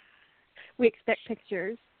 We expect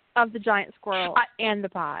pictures of the giant squirrel and the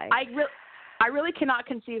pie. I really cannot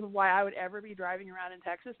conceive of why I would ever be driving around in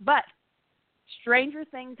Texas, but stranger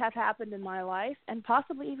things have happened in my life, and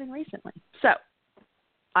possibly even recently. So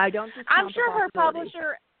I don't discount I'm sure the her possibility.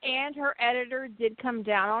 publisher and her editor did come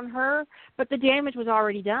down on her, but the damage was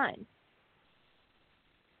already done.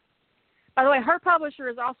 By the way, her publisher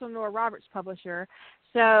is also Nora Roberts' publisher,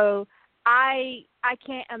 so I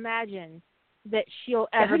can't imagine that she'll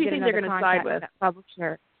ever get another contact with that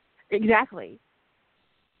publisher. Exactly.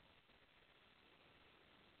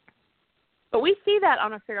 But we see that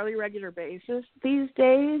on a fairly regular basis these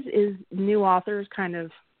days, is new authors kind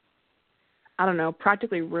of, I don't know,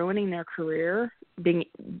 practically ruining their career, being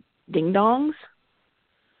ding-dongs.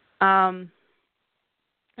 And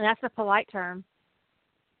that's a polite term.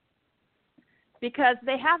 Because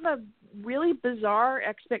they have a really bizarre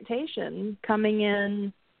expectation coming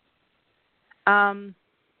in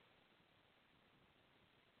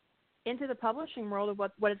into the publishing world of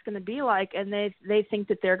what it's going to be like, and they think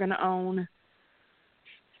that they're going to own.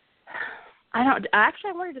 I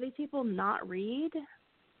wonder, do these people not read?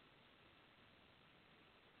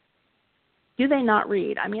 Do they not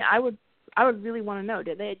read? I mean, I would really want to know.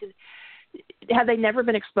 Have they never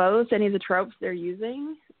been exposed to any of the tropes they're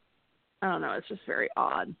using? I don't know. It's just very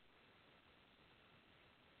odd.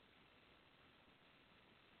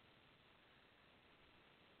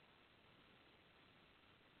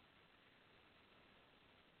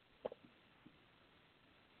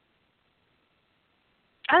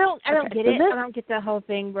 I don't get it. I don't get the whole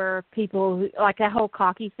thing where people who, like that whole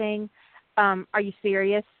cocky thing. Are you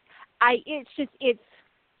serious? It's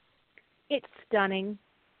stunning.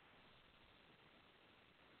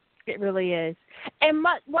 It really is. And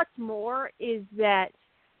what's more is that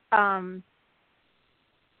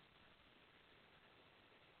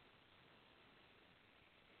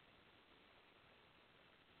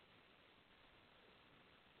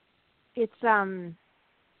it's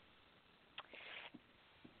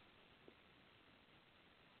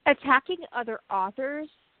attacking other authors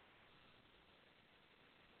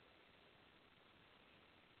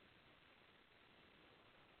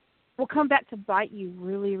will come back to bite you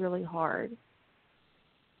really, really hard.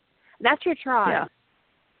 That's your tribe. Yeah.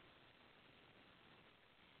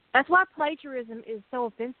 That's why plagiarism is so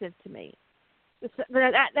offensive to me.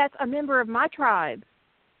 That's a member of my tribe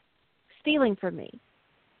stealing from me.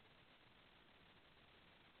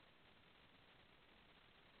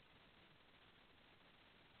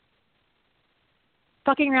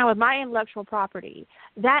 Fucking around with my intellectual property.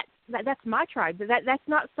 That's my tribe. That's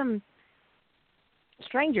not some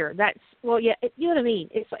stranger. That's, well, yeah, you know what I mean.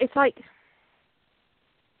 It's like,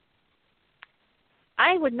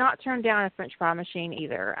 I would not turn down a French fry machine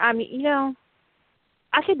either. I mean, you know,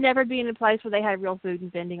 I could never be in a place where they have real food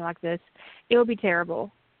and vending like this. It would be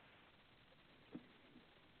terrible.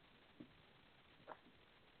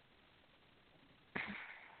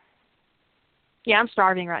 Yeah, I'm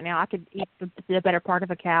starving right now. I could eat the better part of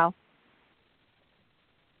a cow.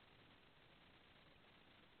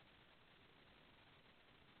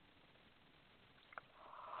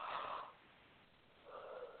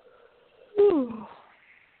 Whew.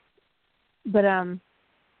 But I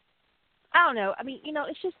don't know. I mean, you know,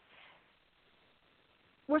 it's just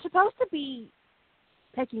we're supposed to be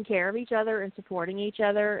taking care of each other and supporting each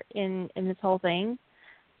other in this whole thing,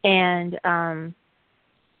 and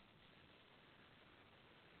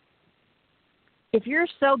if you're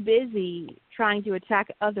so busy trying to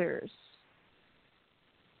attack others,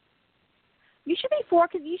 you should be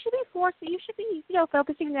focusing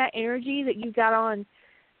that energy that you got on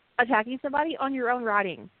attacking somebody on your own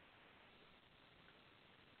writing.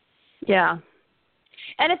 Yeah.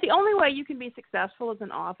 And if the only way you can be successful as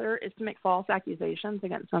an author is to make false accusations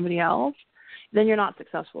against somebody else, then you're not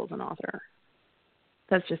successful as an author.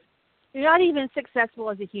 That's just... You're not even successful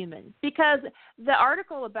as a human. Because the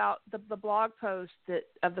article about the blog post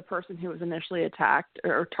of the person who was initially attacked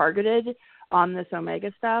or targeted on this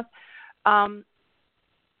Omega stuff,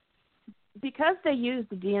 because they used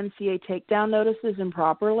the DMCA takedown notices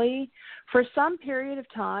improperly, for some period of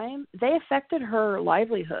time, they affected her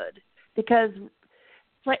livelihood because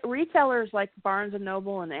retailers like Barnes &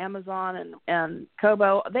 Noble and Amazon and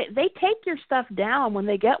Kobo, they take your stuff down when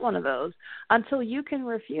they get one of those until you can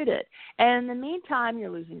refute it. And in the meantime,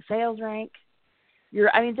 you're losing sales rank.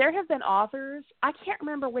 There have been authors, I can't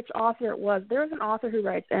remember which author it was. There was an author who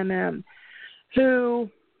writes MM who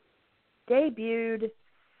debuted,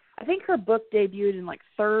 I think her book debuted in like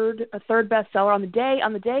a third bestseller on the day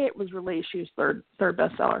it was released. She was third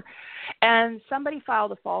bestseller, and somebody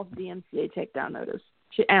filed a false DMCA takedown notice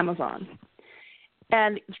to Amazon,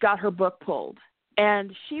 and got her book pulled.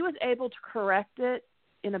 And she was able to correct it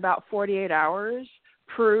in about 48 hours,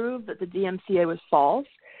 prove that the DMCA was false,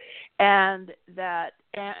 and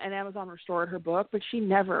Amazon restored her book, but she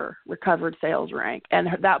never recovered sales rank, and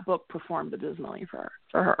that book performed abysmally for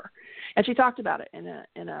her. And she talked about it in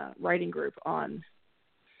a writing group on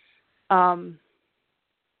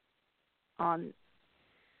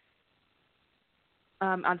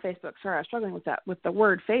Facebook. Sorry, I was struggling with that, with the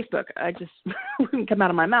word Facebook. I just wouldn't come out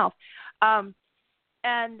of my mouth. And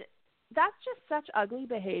that's just such ugly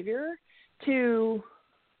behavior to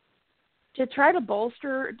try to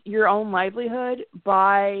bolster your own livelihood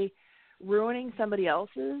by ruining somebody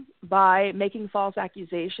else's, by making false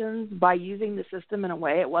accusations, by using the system in a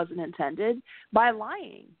way it wasn't intended, by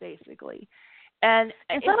lying, basically. And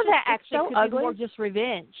some of that actually so could ugly. be more just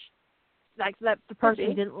revenge. Like that the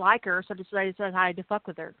person didn't like her, so decided to fuck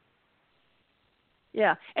with her.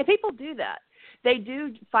 Yeah, and people do that. They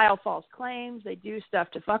do file false claims. They do stuff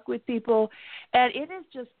to fuck with people, and it is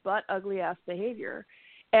just butt ugly ass behavior.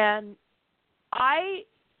 And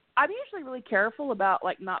I'm usually really careful about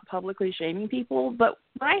like not publicly shaming people, but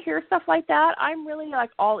when I hear stuff like that, I'm really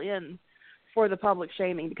like all in for the public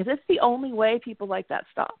shaming because it's the only way people like that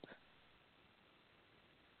stop.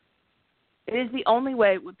 It is the only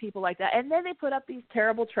way with people like that. And then they put up these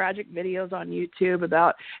terrible, tragic videos on YouTube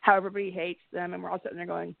about how everybody hates them, and we're all sitting there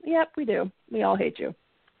going, yep, we do. We all hate you.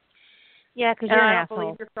 Yeah, because you're an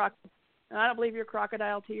asshole. I don't believe your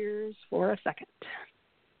crocodile tears for a second.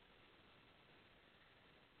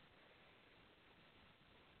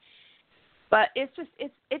 But it's just,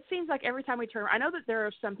 it seems like every time we turn, I know that there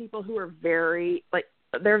are some people who are very, like,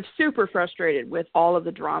 they're super frustrated with all of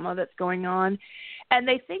the drama that's going on. And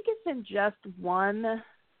they think it's in just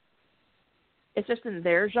it's just in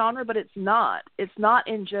their genre, but it's not. It's not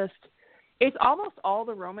in just, it's almost all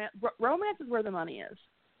the romance. Romance is where the money is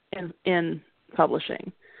in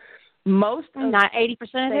publishing. Most of not 80%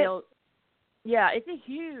 of it? Yeah, it's a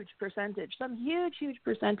huge percentage. Some huge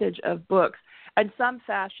percentage of books in some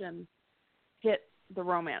fashion hit the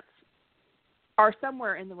romance, are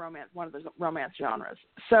somewhere in the romance, one of the romance genres.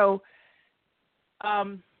 So,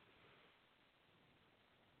 so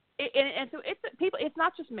it's people. It's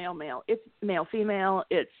not just male. It's male-female.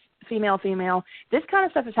 It's female-female. This kind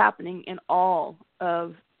of stuff is happening in all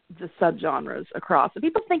of the subgenres across. So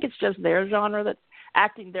people think it's just their genre that's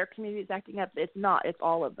acting, their community is acting up. It's not. It's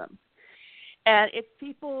all of them, and it's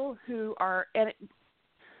people who are a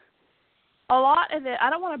lot of it.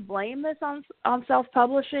 I don't want to blame this on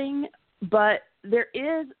self-publishing, but there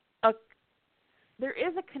is a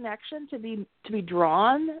connection to be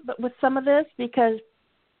drawn, but with some of this, because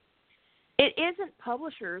it isn't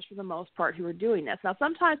publishers for the most part who are doing this. Now,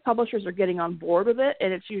 sometimes publishers are getting on board with it,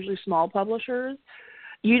 and it's usually small publishers.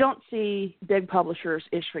 You don't see big publishers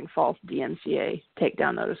issuing false DMCA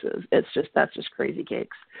takedown notices. That's just crazy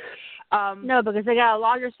cakes. No, because they got a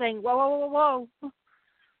lawyer saying, whoa.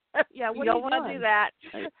 Yeah, what you don't want to do that.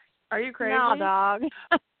 Are you crazy? No, dog.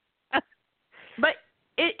 But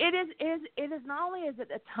it is not only is it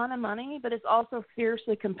a ton of money, but it's also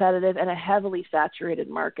fiercely competitive and a heavily saturated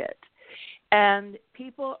market. And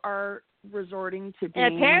people are resorting to being...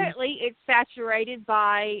 And apparently it's saturated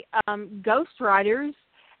by ghostwriters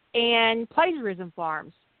and plagiarism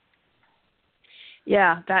farms.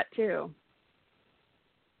 Yeah, that too.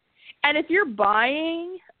 And if you're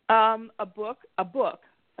buying a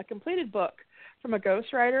completed book from a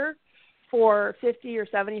ghostwriter for $50 or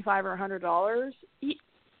 $75 or $100,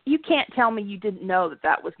 you can't tell me you didn't know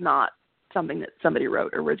that was not something that somebody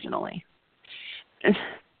wrote originally.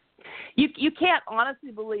 You can't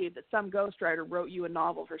honestly believe that some ghostwriter wrote you a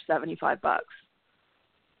novel for $75.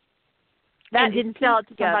 That and didn't sell it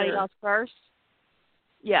to somebody together. else first?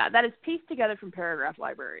 Yeah, that is pieced together from Paragraph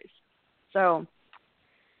Libraries. So,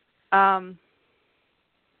 a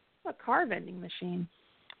car vending machine.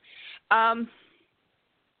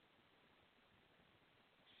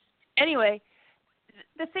 Anyway,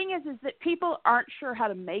 the thing is that people aren't sure how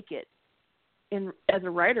to make it as a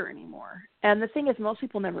writer anymore. And the thing is, most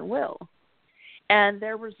people never will. And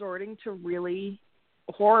they're resorting to really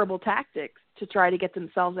horrible tactics to try to get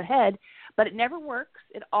themselves ahead, but it never works.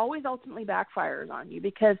 It always ultimately backfires on you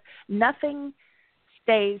because nothing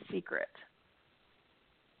stays secret.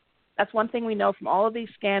 That's one thing we know from all of these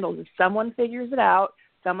scandals is someone figures it out,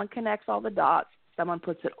 someone connects all the dots, someone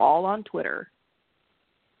puts it all on Twitter,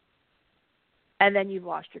 and then you've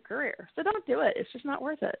lost your career. So don't do it. It's just not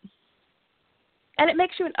worth it. And it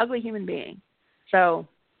makes you an ugly human being. So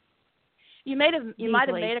you might have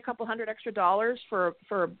made a couple $100 extra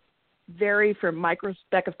for a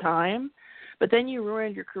microspec of time, but then you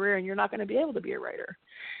ruined your career and you're not going to be able to be a writer.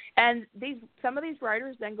 And some of these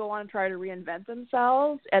writers then go on and try to reinvent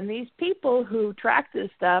themselves, and these people who track this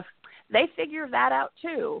stuff, they figure that out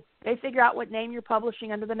too. They figure out what name you're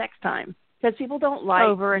publishing under the next time because people don't like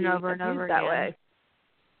over and over and over that again. way.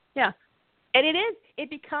 Yeah, and it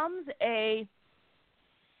becomes a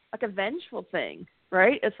vengeful thing,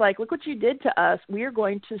 right? It's like, look what you did to us. We are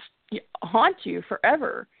going to haunt you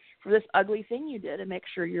forever for this ugly thing you did and make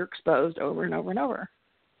sure you're exposed over and over and over.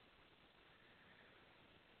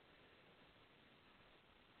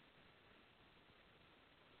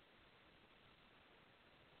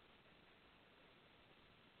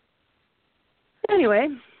 Anyway,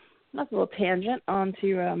 that's a little tangent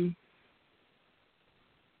onto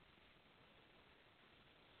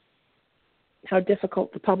how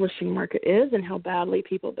difficult the publishing market is and how badly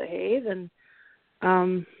people behave. And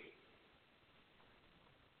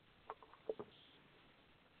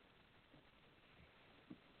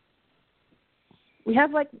we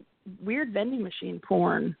have like weird vending machine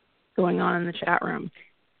porn going on in the chat room.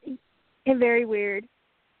 And very weird.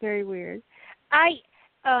 Very weird.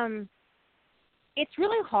 It's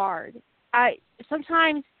really hard.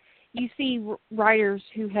 Sometimes you see writers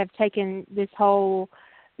who have taken this whole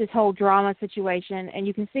drama situation, and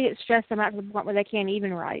you can see it stress them out to the point where they can't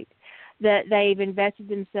even write. That they've invested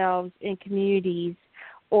themselves in communities,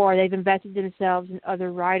 or they've invested themselves in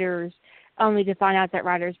other writers, only to find out that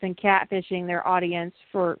writer's been catfishing their audience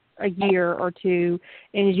for a year or two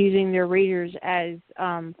and is using their readers as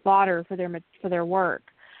fodder for their work.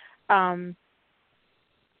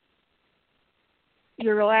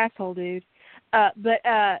 You're a real asshole, dude. But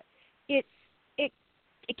it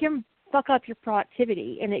can fuck up your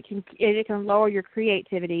productivity, and it can lower your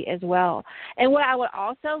creativity as well. And what I would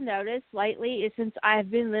also notice lately is, since I have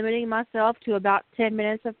been limiting myself to about 10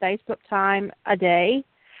 minutes of Facebook time a day,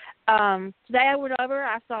 today I went over,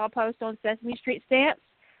 I saw a post on Sesame Street stamps.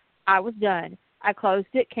 I was done. I closed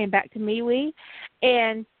it, came back to MeWe,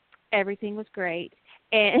 and everything was great.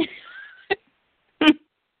 And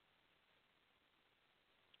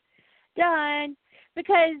done,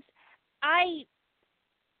 because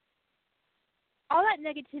all that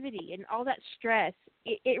negativity and all that stress,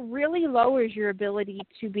 it really lowers your ability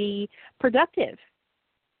to be productive.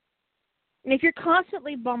 And if you're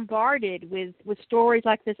constantly bombarded with stories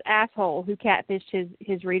like this asshole who catfished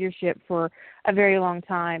his readership for a very long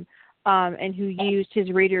time, and who used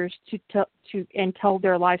his readers and told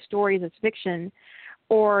their life stories as fiction,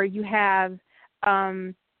 or you have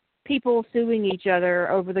people suing each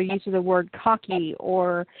other over the use of the word cocky,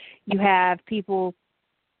 or you have people,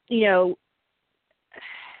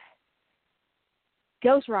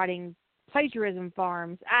 ghostwriting, plagiarism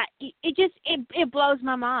farms. It blows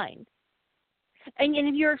my mind. And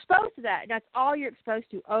if you're exposed to that, that's all you're exposed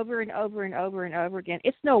to over and over and over and over again,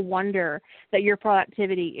 it's no wonder that your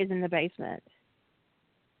productivity is in the basement.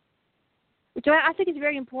 Which I think is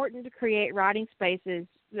very important to create writing spaces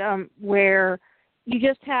where you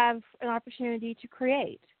just have an opportunity to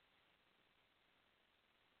create.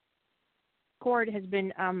 Discord has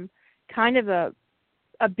been kind of a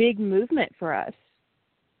big movement for us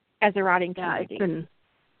as a writing community. Yeah,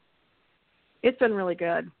 it's been really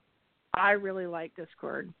good. I really like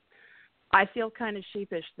Discord. I feel kind of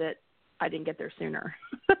sheepish that I didn't get there sooner.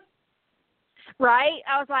 Right?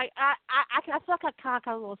 I was like, I feel like I kind of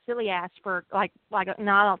got a little silly ass for like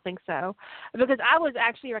no, I don't think so, because I was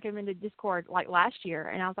actually recommended Discord like last year,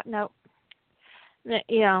 and I was like, no,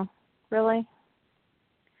 really.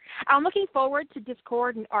 I'm looking forward to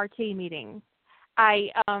Discord and RT meeting.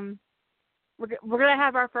 We're gonna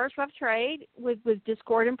have our first rough trade with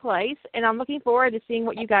Discord in place, and I'm looking forward to seeing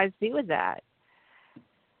what you guys do with that.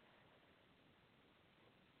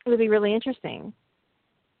 going to be really interesting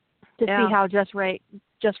to see how Just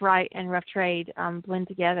Right and Rough Trade blend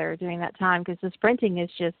together during that time, because the sprinting is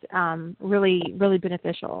just really, really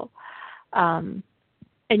beneficial. And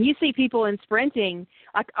you see people in sprinting,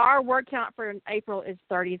 like our word count for April is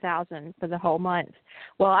 30,000 for the whole month.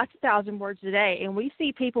 Well, that's 1,000 words a day. And we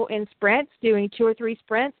see people in sprints doing 2 or 3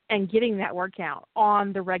 sprints and getting that word count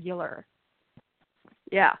on the regular.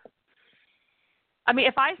 Yeah. I mean,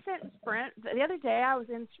 if I sent sprint, the other day I was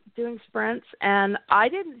doing sprints, and I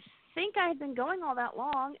didn't think I had been going all that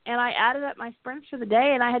long, and I added up my sprints for the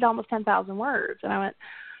day, and I had almost 10,000 words. And I went,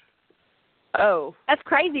 oh. That's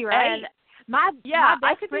crazy, right? And my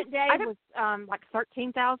best sprint day was like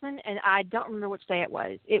 13,000, and I don't remember which day it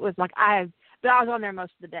was. It was like but I was on there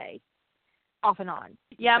most of the day, off and on.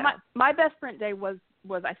 Yeah, so. my best sprint day was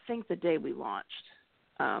I think the day we launched.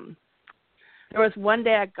 There was one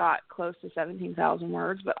day I got close to 17,000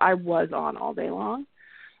 words, but I was on all day long.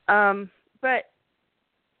 But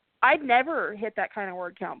I'd never hit that kind of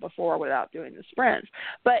word count before without doing the sprints.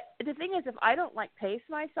 But the thing is, if I don't pace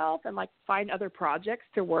myself and find other projects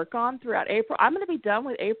to work on throughout April, I'm going to be done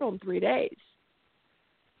with April in 3 days.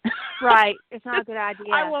 Right. It's not a good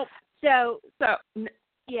idea. I won't. So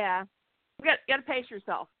yeah. You got to pace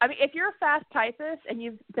yourself. I mean, if you're a fast typist and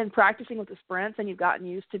you've been practicing with the sprints and you've gotten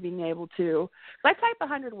used to being able to, I type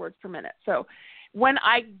 100 words per minute. So when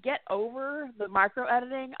I get over the micro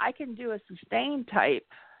editing, I can do a sustained type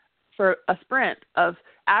for a sprint of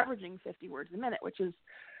averaging 50 words a minute, which is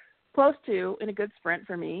close to, in a good sprint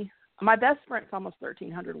for me. My best sprint is almost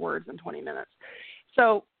 1,300 words in 20 minutes.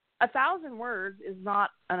 So 1,000 words is not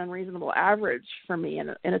an unreasonable average for me in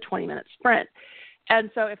a 20-minute sprint.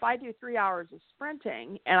 And so if I do 3 hours of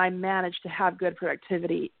sprinting and I manage to have good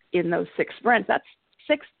productivity in those 6 sprints, that's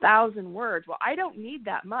 6,000 words. Well, I don't need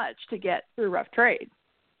that much to get through Rough Trade.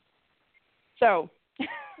 So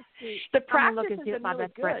the practice has been really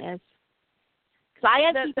good. Because I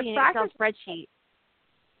have an Excel spreadsheet.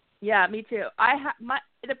 Yeah, me too.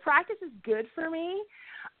 The practice is good for me.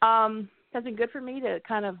 Has been good for me to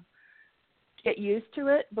kind of get used to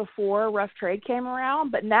it before Rough Trade came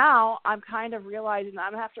around, but now I'm kind of realizing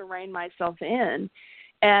I'm gonna have to rein myself in,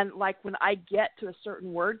 and when I get to a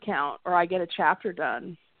certain word count or I get a chapter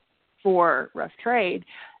done for Rough Trade,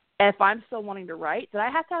 if I'm still wanting to write, then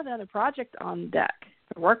I have to have another project on deck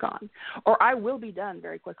to work on, or I will be done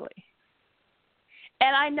very quickly.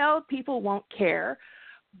 And I know people won't care,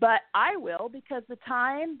 but I will, because the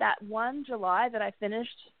time that 1 July that I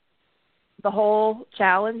finished the whole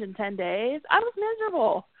challenge in 10 days, I was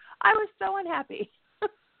miserable. I was so unhappy.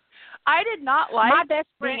 I did not like my best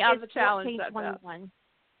being out of the challenge. 1421.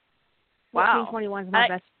 Wow. 1421 is my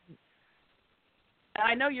best. And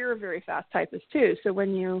I know you're a very fast typist too, so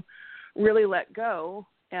when you really let go,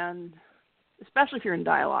 and especially if you're in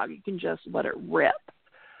dialogue, you can just let it rip.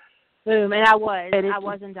 Boom. And I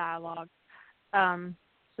was in dialogue.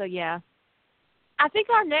 So yeah. I think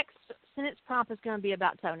our next sentence prompt is going to be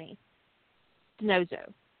about Tony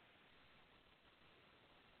DiNozzo.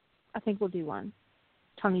 I think we'll do one.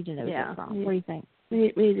 Tony DiNozzo prompt. What do you think?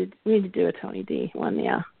 We need to do a Tony D one,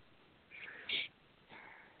 yeah.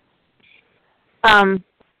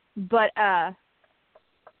 But I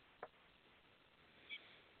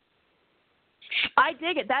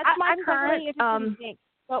dig it. That's my current.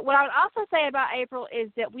 But what I would also say about April is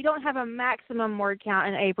that we don't have a maximum word count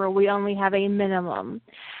in April. We only have a minimum.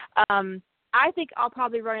 I think I'll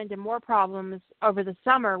probably run into more problems over the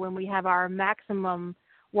summer when we have our maximum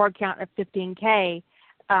word count of 15K.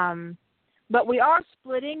 But we are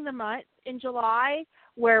splitting the month in July,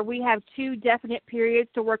 where we have 2 definite periods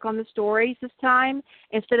to work on the stories this time.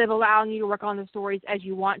 Instead of allowing you to work on the stories as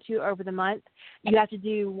you want to over the month, you have to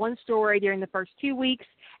do one story during the first 2 weeks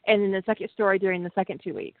and then the second story during the second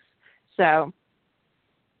 2 weeks. So,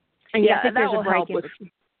 and yeah, that will help with.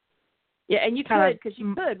 Yeah, and you could, because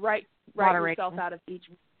you could write yourself out of each.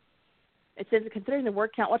 It says, considering the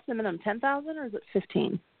word count, what's the minimum? 10,000 or is it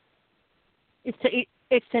 15?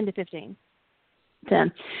 It's 10 to 15.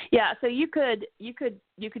 10. Yeah, so you could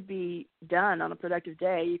be done on a productive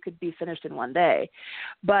day. You could be finished in 1 day,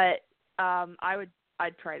 but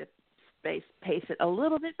I'd try to pace it a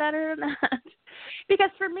little bit better than that,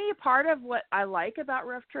 because for me, part of what I like about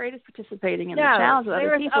Rough Trade is participating in the challenge with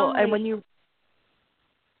other people. And when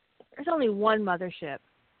there's only one mothership.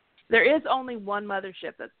 There is only one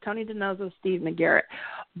mothership. That's Tony DiNozzo, Steve McGarrett.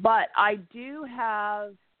 But I do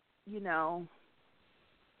have,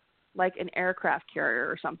 an aircraft carrier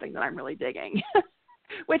or something that I'm really digging,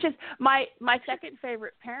 which is my second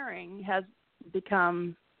favorite pairing has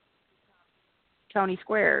become Tony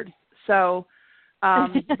Squared. So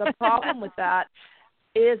the problem with that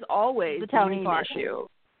is always the Tony main part. issue,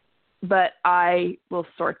 but I will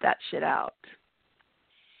sort that shit out.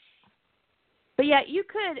 But yeah, you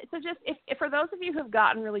could. So just if for those of you who've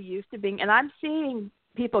gotten really used to being, and I'm seeing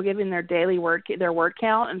people giving their daily word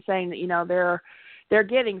count and saying that they're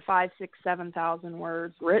getting 5, 6, 7,000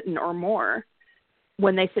 words written or more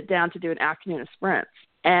when they sit down to do an afternoon of sprints,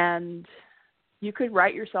 and you could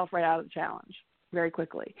write yourself right out of the challenge very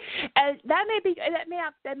quickly. And that may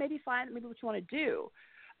be fine. Maybe what you want to do,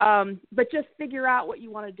 but just figure out what you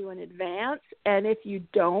want to do in advance. And if you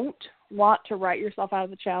don't want to write yourself out of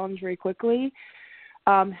the challenge very quickly,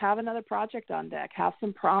 have another project on deck. Have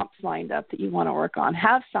some prompts lined up that you want to work on.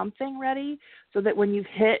 Have something ready so that when you've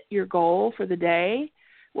hit your goal for the day,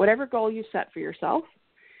 whatever goal you set for yourself,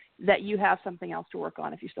 that you have something else to work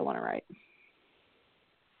on if you still want to write.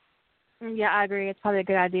 Yeah, I agree. It's probably a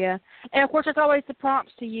good idea. And, of course, there's always the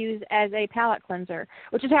prompts to use as a palate cleanser,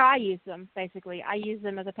 which is how I use them, basically. I use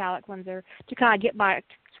them as a palate cleanser to kind of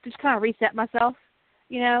just kind of reset myself,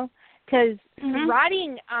 because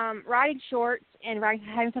writing shorts and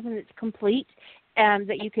having something that's complete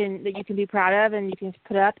that you can be proud of and you can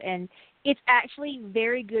put up, and it's actually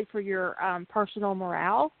very good for your personal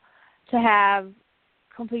morale to have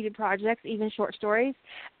completed projects, even short stories.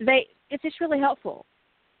 It's just really helpful.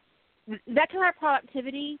 That kind of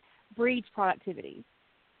productivity breeds productivity.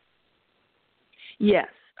 Yes,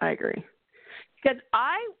 I agree. Because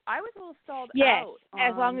I was a little stalled out. Yes,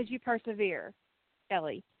 as long as you persevere,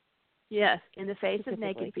 Ellie. Yes, in the face of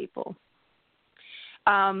naked people.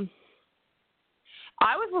 I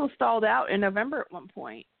was a little stalled out in November at one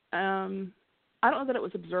point. I don't know that it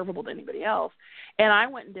was observable to anybody else. And I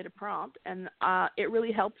went and did a prompt, and it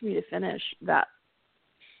really helped me to finish that.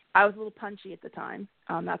 I was a little punchy at the time.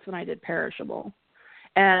 That's when I did Perishable.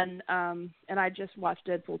 And I just watched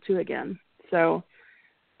Deadpool 2 again. So,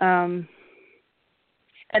 and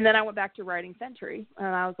then I went back to writing Century, and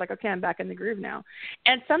I was like, okay, I'm back in the groove now.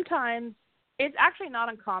 And sometimes it's actually not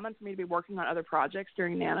uncommon for me to be working on other projects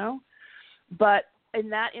during Nano, but in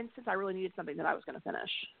that instance, I really needed something that I was going to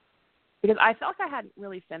finish because I felt like I hadn't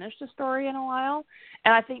really finished a story in a while,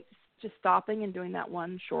 and I think just stopping and doing that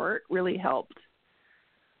one short really helped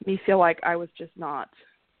me feel like I was just not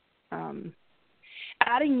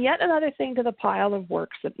adding yet another thing to the pile of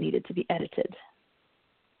works that needed to be edited.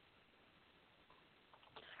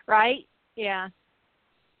 Right? Yeah.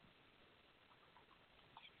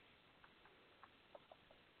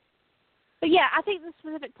 But yeah, I think the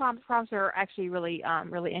specific prompts are actually really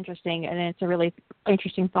interesting, and it's a really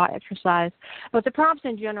interesting thought exercise. But the prompts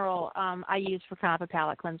in general, I use for kind of a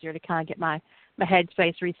palate cleanser to kind of get my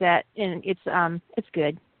headspace reset, and it's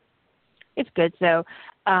good. It's good. So,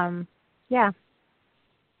 yeah.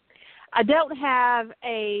 I don't have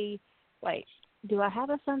wait, do I have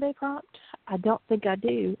a Sunday prompt? I don't think I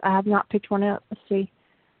do. I have not picked one up. Let's see.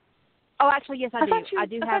 Oh, actually, yes, I do. I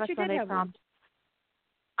do have a Sunday prompt.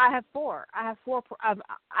 I have 4. I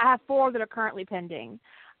have 4 that are currently pending.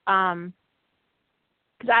 Because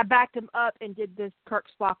I backed them up and did this Kirk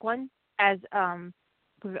Spock one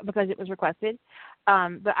because it was requested.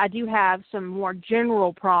 But I do have some more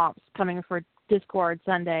general prompts coming for Discord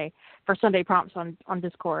Sunday, for Sunday prompts on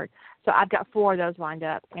Discord. So I've got 4 of those lined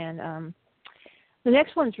up. And the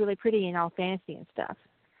next one's really pretty and all fantasy and stuff.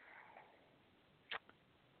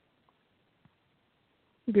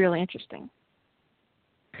 It'll be really interesting.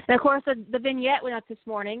 And, of course, the vignette went up this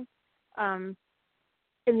morning in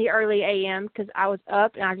the early a.m. because I was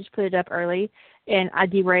up and I just put it up early, and I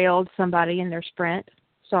derailed somebody in their sprint.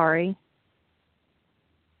 Sorry.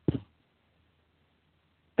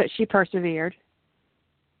 But she persevered.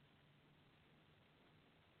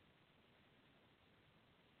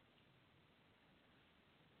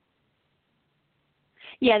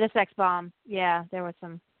 Yeah, the sex bomb. Yeah, there was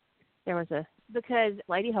because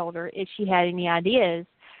Lady Holder, if she had any ideas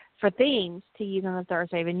for themes to use on the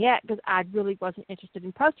Thursday vignette, because I really wasn't interested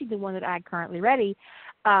in posting the one that I had currently ready,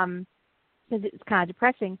 because it's kind of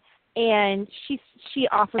depressing. And she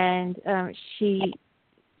offered, and she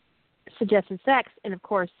suggested sex, and of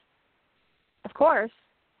course, I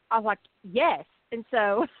was like, yes. And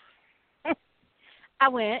so I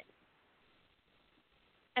went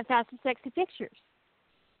and found some sexy pictures.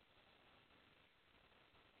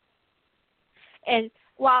 And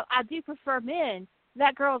while I do prefer men,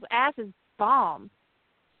 that girl's ass is bomb.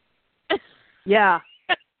 Yeah.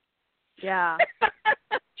 Yeah.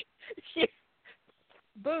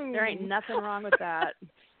 Boom. There ain't nothing wrong with that.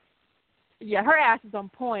 Yeah, her ass is on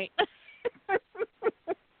point.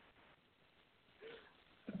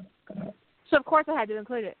 So, of course, I had to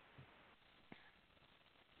include it.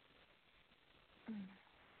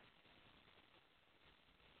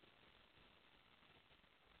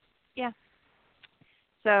 Yeah.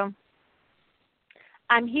 So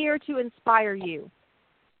I'm here to inspire you.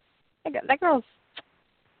 That girl's,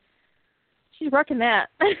 she's working that.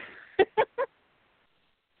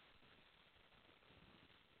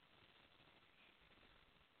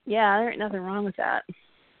 Yeah, there ain't nothing wrong with that.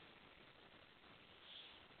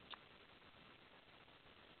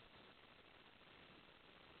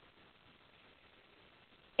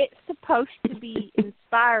 It's supposed to be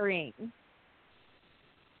inspiring.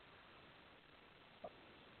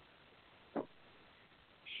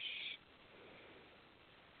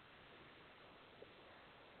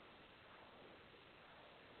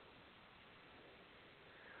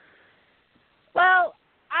 Well,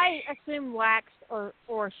 I assume waxed or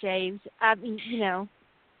shaved. I mean, you know.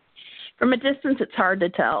 From a distance, it's hard to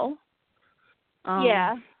tell.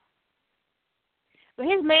 Yeah. But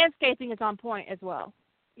his manscaping is on point as well.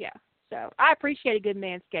 Yeah. So I appreciate a good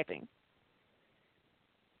manscaping.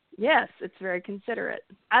 Yes, it's very considerate.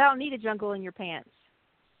 I don't need a jungle in your pants.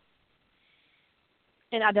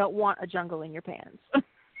 And I don't want a jungle in your pants.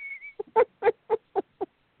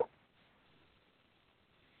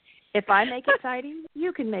 If I make it tidy,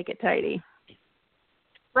 you can make it tidy.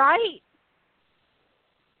 Right?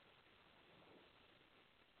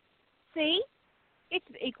 See? It's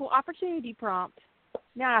the equal opportunity prompt.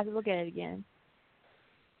 Now I have to look at it again.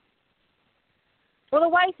 Well, the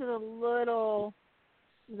waist is a little,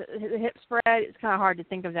 the hip spread, it's kind of hard to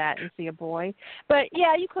think of that and see a boy. But,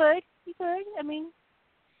 yeah, you could. You could. I mean,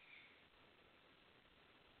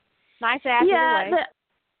 nice ass Yeah,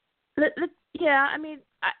 the yeah, I mean,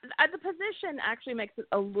 the position actually makes it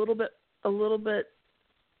a little bit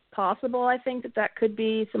possible. I think that could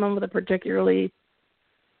be someone with a particularly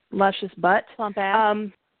luscious butt, plump ass.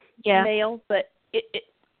 Yeah, male. But it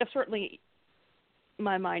certainly,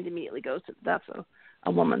 my mind immediately goes to that's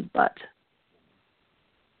a woman's butt.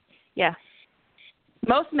 Yeah,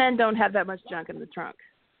 most men don't have that much junk in the trunk.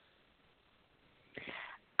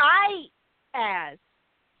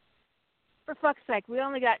 For fuck's sake, we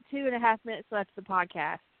only got 2.5 minutes left of the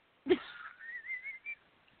podcast.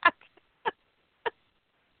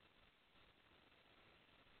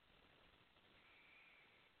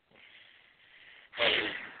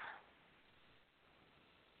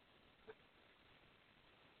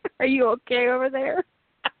 Are you okay over there?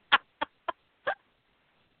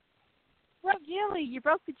 Broke Jilly. You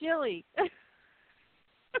broke the Jilly.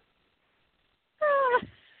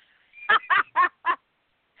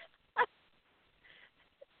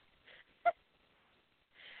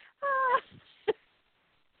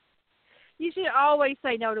 You should always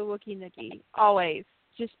say no to Wookiee Nookie. Always.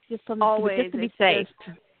 Just something always, just to be safe.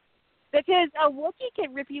 Because a Wookiee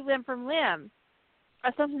can rip you limb from limb.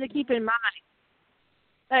 That's something to keep in mind.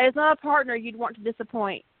 That is not a partner you'd want to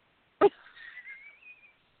disappoint.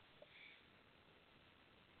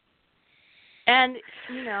 And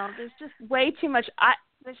there's just way too much.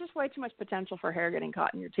 There's just way too much potential for hair getting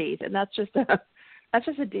caught in your teeth, and that's just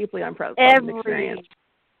a deeply unpleasant experience.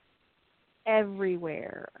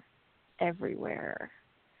 Everywhere.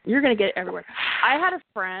 You're going to get it everywhere. I had a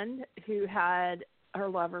friend who her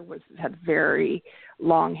lover had very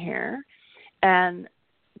long hair, and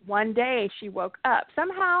one day she woke up.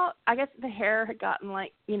 Somehow, I guess the hair had gotten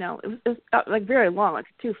it was like very long, like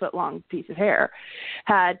a 2-foot long piece of hair,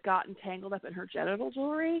 had gotten tangled up in her genital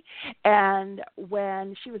jewelry. And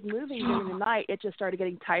when she was moving during the night, it just started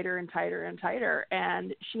getting tighter and tighter and tighter.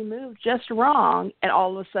 And she moved just wrong, and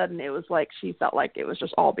all of a sudden it was like she felt like it was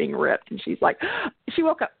just all being ripped. And she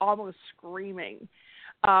woke up almost screaming.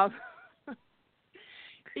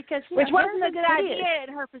 Because which wasn't a good idea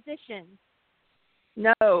in her position.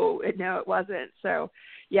 No, it wasn't. So,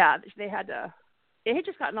 yeah, they had to. It had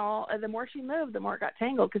just gotten the more she moved, the more it got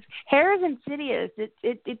tangled. Because hair is insidious.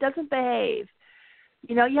 It doesn't behave.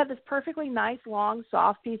 You have this perfectly nice, long,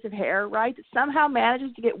 soft piece of hair, right? That somehow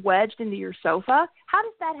manages to get wedged into your sofa. How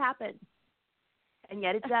does that happen? And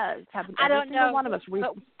yet it does. Happen to every single one of us.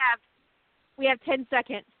 But we have 10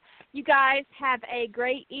 seconds. You guys have a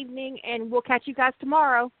great evening, and we'll catch you guys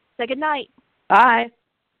tomorrow. Say good night. Bye.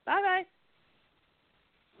 Bye-bye.